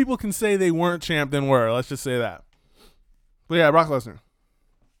 More people can say they weren't champ than were. Let's just say that. But yeah, Brock Lesnar.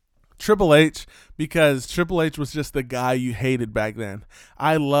 Triple H, because Triple H was just the guy you hated back then.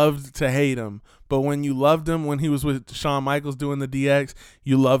 I loved to hate him, but when you loved him, when he was with Shawn Michaels doing the DX,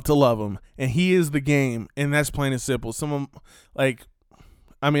 you loved to love him. And he is the game, and that's plain and simple. I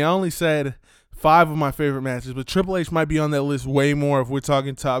only said 5 of my favorite matches, but Triple H might be on that list way more if we're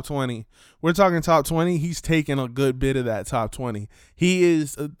talking top 20. We're talking top 20. He's taken a good bit of that top 20. He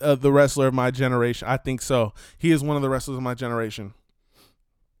is the wrestler of my generation. I think so. He is one of the wrestlers of my generation.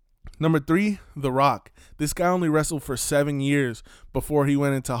 Number 3, The Rock. This guy only wrestled for 7 years before he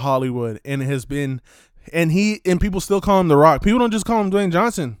went into Hollywood, and people still call him The Rock. People don't just call him Dwayne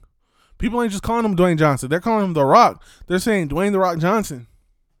Johnson. People ain't just calling him Dwayne Johnson. They're calling him The Rock. They're saying Dwayne The Rock Johnson.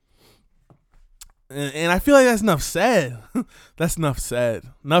 And I feel like that's enough said. That's enough said.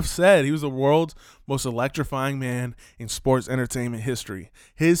 Enough said. He was the world's most electrifying man in sports entertainment history.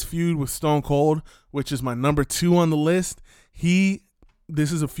 His feud with Stone Cold, which is my number 2 on the list,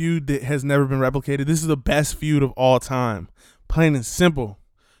 this is a feud that has never been replicated. This is the best feud of all time. Plain and simple.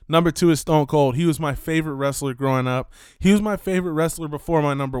 Number 2 is Stone Cold. He was my favorite wrestler growing up. He was my favorite wrestler before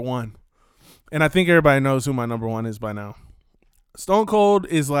my number 1. And I think everybody knows who my number 1 is by now. Stone Cold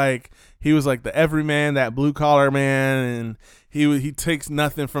is like, he was like the everyman, that blue collar man, and he takes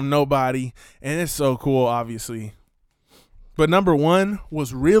nothing from nobody, and it's so cool, obviously. But number 1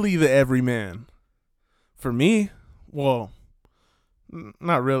 was really the everyman for me. Well,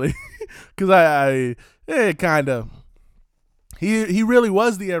 not really, because kind of. He really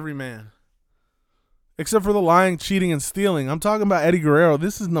was the everyman, except for the lying, cheating, and stealing. I'm talking about Eddie Guerrero.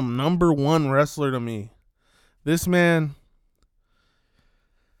 This is the number 1 wrestler to me. This man.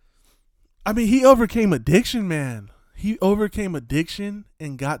 I mean, he overcame addiction, man. He overcame addiction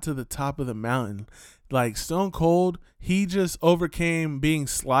and got to the top of the mountain. Like Stone Cold, he just overcame being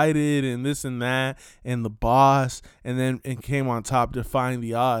slighted and this and that and the boss, and came on top defying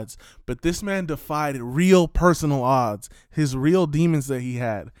the odds. But this man defied real personal odds, his real demons that he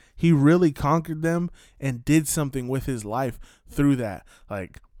had. He really conquered them and did something with his life through that.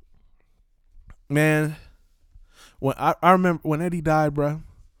 Like, man, when I remember when Eddie died, bro.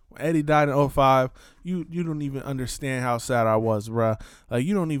 Eddie died in 2005. You don't even understand how sad I was, bruh. Like,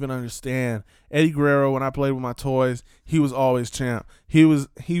 you don't even understand. Eddie Guerrero, when I played with my toys, he was always champ. You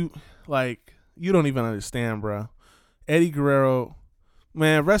don't even understand, bruh. Eddie Guerrero,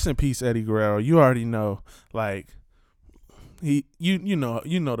 man, rest in peace, Eddie Guerrero. You already know, like, you know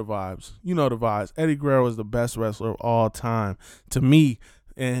the vibes. You know the vibes. Eddie Guerrero is the best wrestler of all time to me.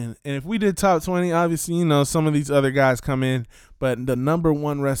 And if we did top 20, obviously, some of these other guys come in, but the number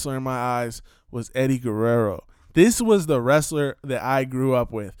 1 wrestler in my eyes was Eddie Guerrero. This was the wrestler that I grew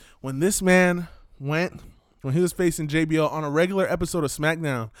up with. When this man when he was facing JBL on a regular episode of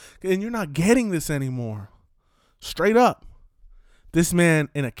SmackDown, and you're not getting this anymore. Straight up. This man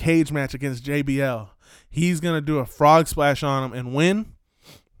in a cage match against JBL, he's going to do a frog splash on him and win.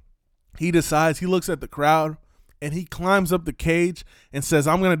 He decides, he looks at the crowd, and he climbs up the cage and says,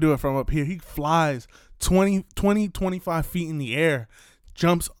 I'm going to do it from up here. He flies 25 feet in the air,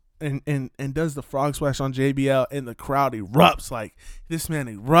 jumps and does the frog splash on JBL, and the crowd erupts. Like, this man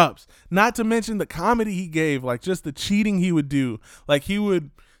erupts. Not to mention the comedy he gave, like just the cheating he would do. Like, he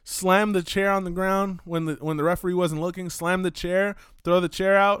would slam the chair on the ground when the referee wasn't looking, slam the chair, throw the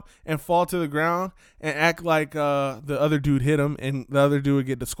chair out, and fall to the ground and act like the other dude hit him, and the other dude would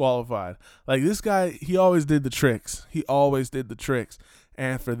get disqualified. Like, this guy, he always did the tricks. He always did the tricks.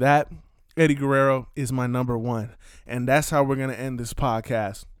 And for that, Eddie Guerrero is my number 1. And that's how we're going to end this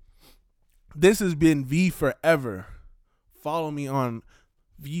podcast. This has been V Forever. Follow me on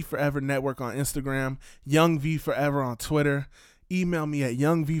V Forever Network on Instagram, Young V Forever on Twitter. Email me at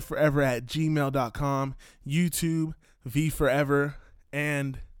youngvforever@gmail.com, YouTube, V Forever,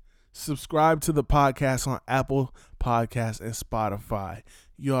 and subscribe to the podcast on Apple Podcasts and Spotify.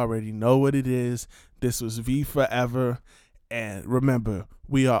 You already know what it is. This was V Forever, and remember,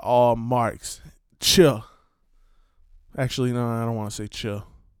 we are all marks. Chill. Actually, no, I don't want to say chill.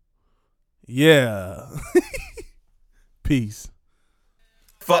 Yeah. Peace.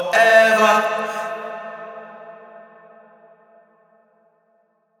 Forever.